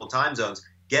traveled multiple time zones,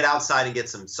 get outside and get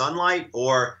some sunlight,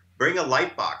 or bring a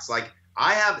light box. Like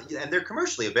I have, and they're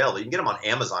commercially available. You can get them on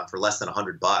Amazon for less than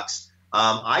 $100.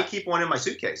 I keep one in my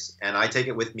suitcase, and I take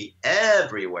it with me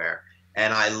everywhere,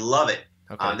 and I love it.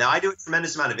 Okay. Now, I do a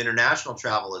tremendous amount of international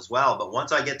travel as well, but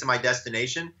once I get to my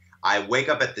destination, I wake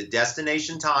up at the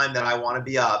destination time that I want to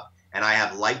be up, and I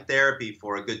have light therapy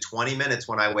for a good 20 minutes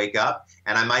when I wake up,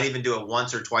 and I might even do it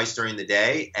once or twice during the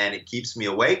day, and it keeps me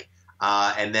awake.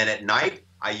 And then at night,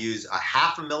 I use a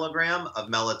 0.5 milligram of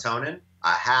melatonin, a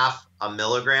 0.5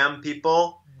 milligram,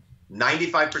 people.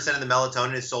 95% of the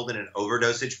melatonin is sold in an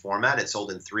overdosage format. It's sold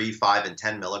in 3, 5, and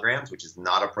 10 milligrams, which is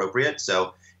not appropriate.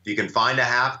 So if you can find a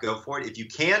 0.5, go for it. If you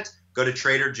can't, go to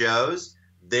Trader Joe's.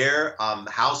 Their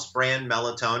house brand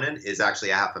melatonin is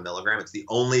actually a 0.5 milligram. It's the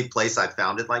only place I've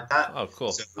found it like that. Oh,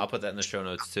 cool. So, I'll put that in the show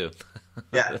notes too.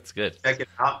 Yeah. That's good. Check it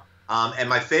out. And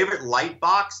my favorite light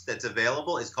box that's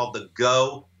available is called the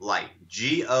Go Light,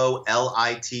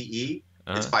 Golite.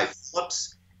 It's by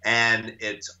Philips, and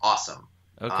it's awesome.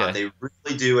 Okay. They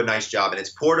really do a nice job, and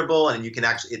it's portable, and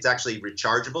it's actually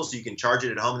rechargeable, so you can charge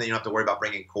it at home, and then you don't have to worry about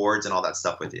bringing cords and all that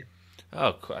stuff with you.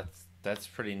 Oh, cool. That's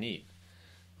pretty neat.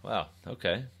 Wow.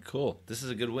 Okay. Cool. This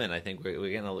is a good win. I think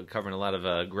we're covering a lot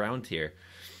of ground here.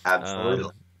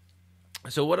 Absolutely.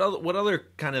 So what other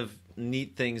kind of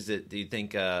neat things do you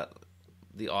think the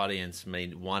audience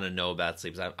may want to know about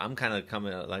sleep? I'm kind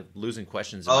of losing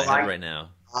questions in my head right now.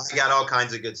 I got all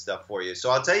kinds of good stuff for you. So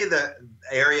I'll tell you the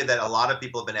area that a lot of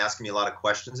people have been asking me a lot of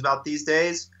questions about these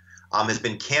days has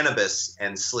been cannabis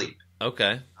and sleep.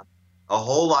 Okay. A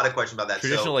whole lot of questions about that.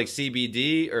 Traditional like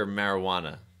CBD or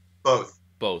marijuana? Both.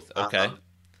 Both. Okay.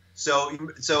 So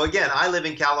again, I live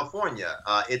in California.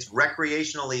 It's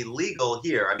recreationally legal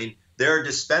here. I mean, there are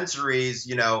dispensaries,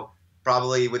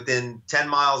 probably within 10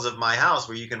 miles of my house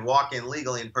where you can walk in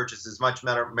legally and purchase as much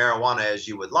marijuana as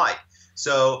you would like.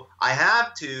 So I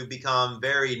have to become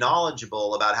very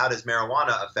knowledgeable about how does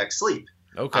marijuana affect sleep.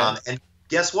 Okay. And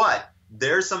guess what?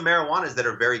 There's some marijuanas that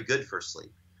are very good for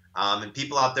sleep. And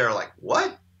people out there are like,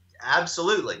 what?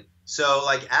 Absolutely. So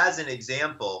like as an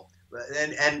example,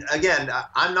 and again,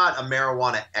 I'm not a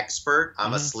marijuana expert.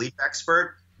 I'm a sleep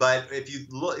expert. But if you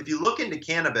look into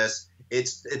cannabis,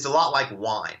 it's a lot like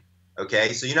wine.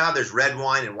 Okay. So you know how there's red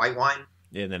wine and white wine?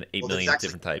 Yeah, and then 8 million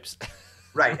different types.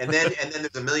 Right. And then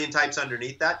there's a million types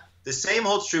underneath that. The same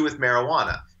holds true with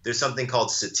marijuana. There's something called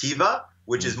sativa,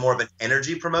 which is more of an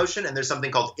energy promotion, and there's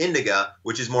something called indica,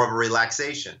 which is more of a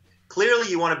relaxation. Clearly,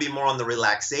 you want to be more on the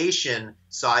relaxation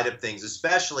side of things,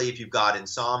 especially if you've got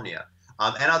insomnia.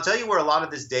 And I'll tell you where a lot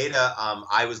of this data,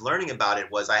 I was learning about it,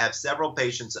 was I have several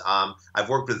patients, I've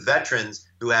worked with veterans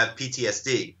who have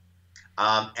PTSD.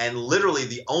 And literally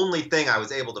the only thing I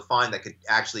was able to find that could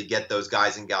actually get those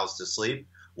guys and gals to sleep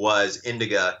was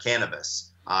indica cannabis.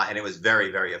 And it was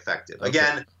very, very effective. Okay.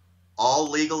 Again, all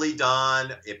legally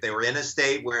done. If they were in a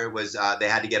state where it was they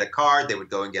had to get a card, they would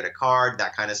go and get a card,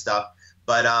 that kind of stuff.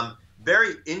 But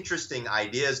very interesting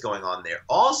ideas going on there.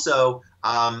 Also,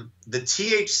 the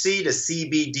THC to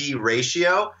CBD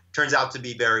ratio turns out to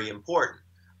be very important.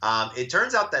 It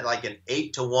turns out that like an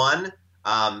 8-to-1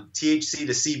 THC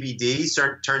to CBD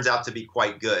turns out to be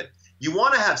quite good. You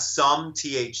want to have some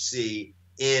THC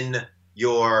in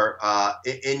your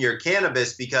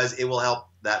cannabis because it will help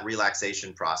that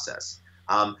relaxation process.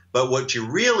 But what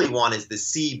you really want is the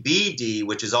CBD,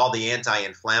 which is all the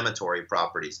anti-inflammatory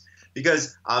properties.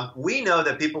 Because we know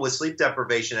that people with sleep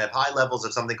deprivation have high levels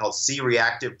of something called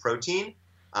C-reactive protein.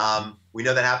 We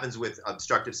know that happens with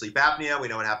obstructive sleep apnea. We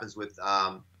know what happens with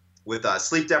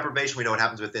sleep deprivation. We know what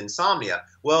happens with insomnia.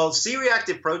 Well,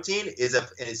 C-reactive protein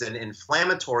is an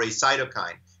inflammatory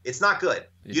cytokine. It's not good.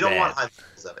 You don't want high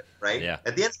levels of it, right? Yeah.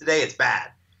 At the end of the day, it's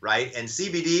bad, right? And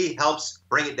CBD helps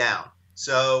bring it down.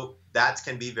 So that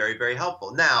can be very, very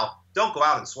helpful. Now, don't go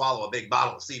out and swallow a big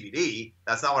bottle of CBD.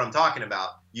 That's not what I'm talking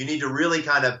about. You need to really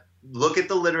kind of look at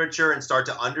the literature and start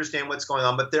to understand what's going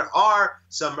on. But there are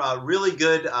some really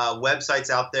good websites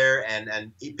out there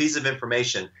and pieces of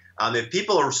information. If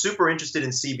people are super interested in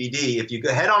CBD, if you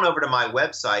head on over to my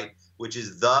website, which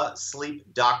is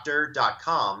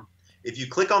thesleepdoctor.com, if you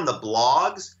click on the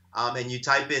blogs and you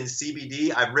type in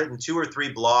CBD, I've written 2 or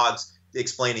 3 blogs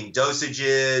explaining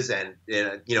dosages and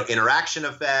interaction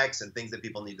effects and things that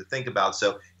people need to think about.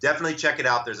 So definitely check it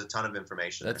out. There's a ton of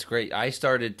information. That's great. I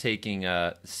started taking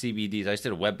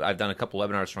CBDs. I've done a couple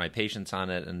webinars for my patients on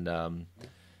it, and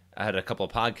I had a couple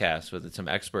of podcasts with some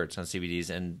experts on CBDs,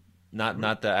 and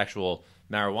not the actual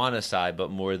marijuana side,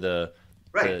 but more the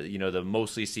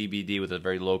mostly CBD with a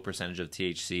very low percentage of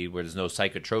THC, where there's no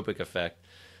psychotropic effect.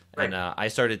 Right. And I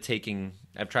started taking,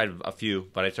 I've tried a few,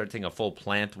 but I started taking a full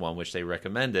plant one, which they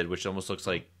recommended, which almost looks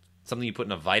like something you put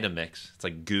in a Vitamix. It's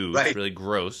like goo. Right. It's really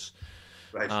gross.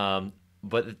 Right.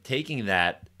 But taking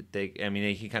that,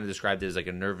 he kind of described it as like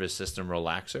a nervous system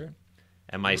relaxer,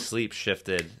 and my sleep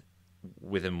shifted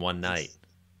within one night.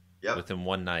 Yep. Within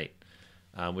one night,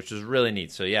 which was really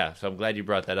neat. So yeah, so I'm glad you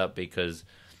brought that up, because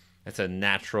it's a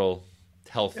natural,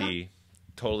 healthy,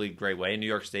 totally great way. In New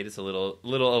York State, it's a little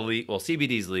elite. Well,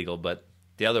 CBD is legal, but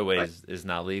the other way is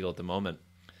not legal at the moment.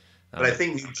 But I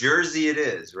think New Jersey it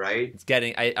is, right? It's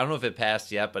getting. I don't know if it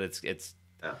passed yet, but it's.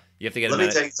 Yeah. You have to get. Let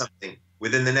me tell you something.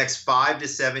 Within the next 5 to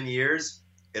 7 years,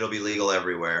 it'll be legal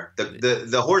everywhere.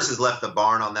 The horses left the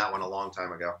barn on that one a long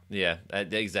time ago. Yeah,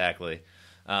 exactly.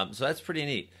 So that's pretty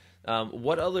neat.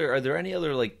 Are there any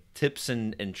other like tips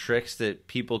and tricks that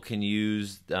people can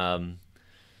use?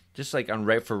 Just like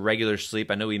for regular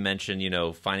sleep. I know we mentioned,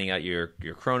 finding out your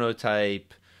chronotype.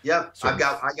 Yep. I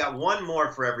got one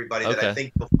more for everybody that I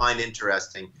think you'll find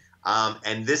interesting.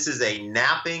 And this is a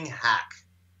napping hack.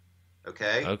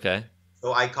 Okay. Okay.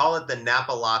 So I call it the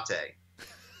Napa Latte. Okay.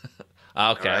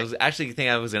 Right? I was actually thinking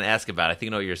I was going to ask about it. I think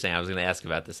I know what you're saying. I was going to ask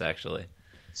about this actually.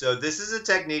 So this is a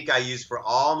technique I use for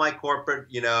all my corporate,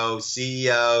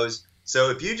 CEOs. So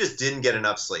if you just didn't get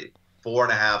enough sleep,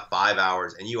 4.5, 5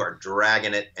 hours, and you are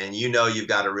dragging it, and you've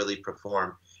got to really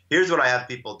perform, here's what I have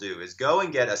people do is go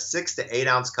and get a 6 to 8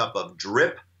 ounce cup of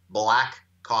drip black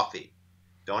coffee.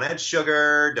 Don't add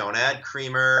sugar, don't add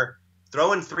creamer.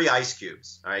 Throw in 3 ice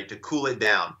cubes, all right, to cool it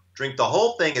down. Drink the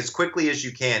whole thing as quickly as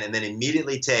you can, and then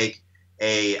immediately take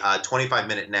a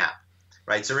 25-minute nap,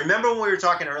 right? So remember when we were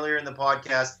talking earlier in the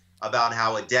podcast about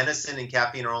how adenosine and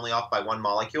caffeine are only off by 1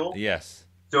 molecule? Yes.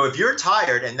 So if you're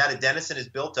tired and that adenosine is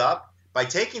built up, by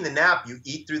taking the nap, you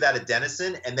eat through that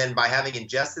adenosine, and then by having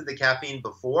ingested the caffeine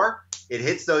before, it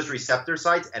hits those receptor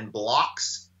sites and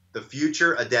blocks the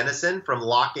future adenosine from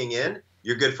locking in.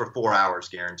 You're good for 4 hours,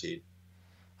 guaranteed.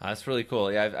 That's really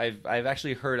cool. Yeah, I've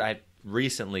actually heard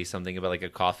recently something about like a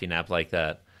coffee nap like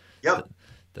that. Yep.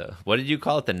 What did you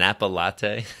call it? The Napa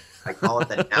Latte? I call it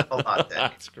the Napa Latte.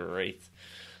 That's great.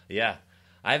 Yeah,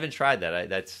 I haven't tried that.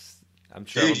 I'm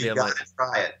sure. Dude, you've got to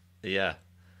try it. Yeah.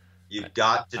 You've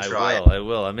got to try it. I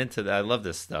will. I'm into that. I love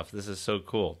this stuff. This is so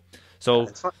cool. So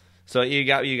you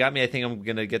got me. I think I'm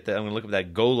gonna look up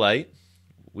that Go Light.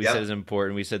 We said is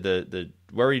important. We said the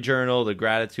worry journal, the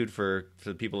gratitude for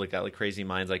the people that got like crazy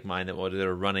minds like mine that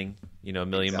are running, a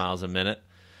million miles a minute.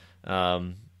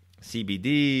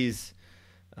 CBDs,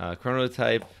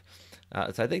 chronotype.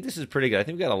 So I think this is pretty good. I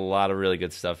think we got a lot of really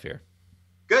good stuff here.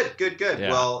 Good.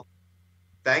 Yeah. Well,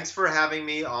 thanks for having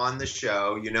me on the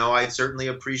show. You know, I certainly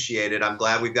appreciate it. I'm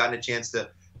glad we've gotten a chance to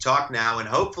talk now, and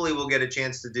hopefully we'll get a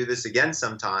chance to do this again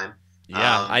sometime.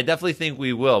 Yeah, I definitely think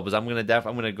we will, because I'm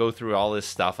gonna go through all this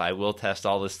stuff. I will test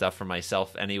all this stuff for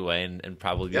myself anyway, and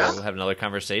probably have another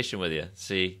conversation with you.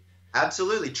 See.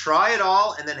 Absolutely. Try it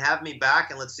all and then have me back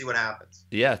and let's see what happens.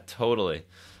 Yeah, totally.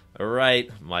 All right,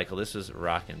 Michael, this was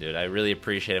rocking, dude. I really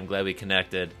appreciate it. I'm glad we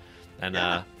connected.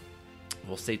 And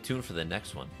we'll stay tuned for the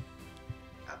next one.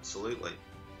 Absolutely.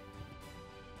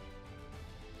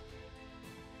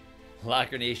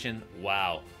 Locker Nation,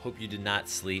 wow. Hope you did not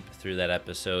sleep through that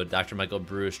episode. Dr. Michael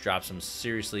Breus dropped some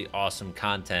seriously awesome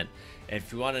content. And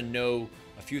if you want to know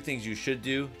a few things you should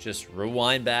do, just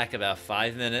rewind back about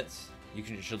 5 minutes. You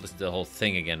should listen to the whole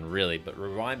thing again, really, but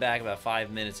rewind back about 5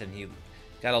 minutes, and he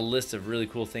got a list of really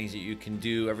cool things that you can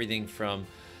do. Everything from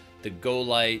the Go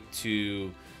Light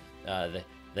to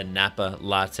the Napa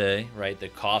Latte, right? The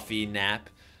coffee nap,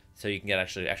 so you can get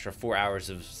actually extra 4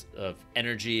 hours of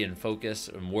energy and focus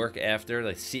and work after,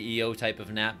 like CEO type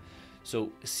of nap. So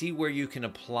see where you can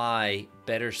apply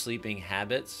better sleeping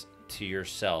habits to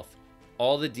yourself.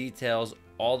 All the details,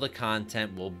 all the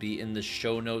content will be in the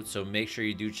show notes, so make sure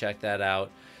you do check that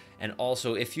out. And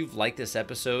also, if you've liked this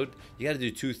episode, you got to do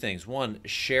two things. One,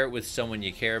 share it with someone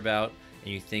you care about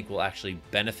and you think will actually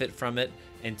benefit from it.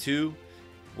 And two,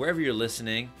 wherever you're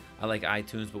listening, I like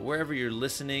iTunes, but wherever you're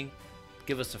listening,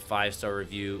 give us a 5-star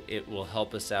review. It will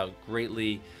help us out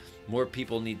greatly. More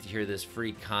people need to hear this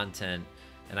free content.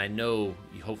 And I know,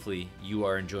 hopefully, you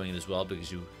are enjoying it as well,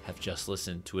 because you have just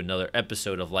listened to another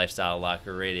episode of Lifestyle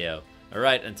Locker Radio. All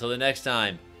right, until the next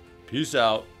time, peace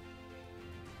out.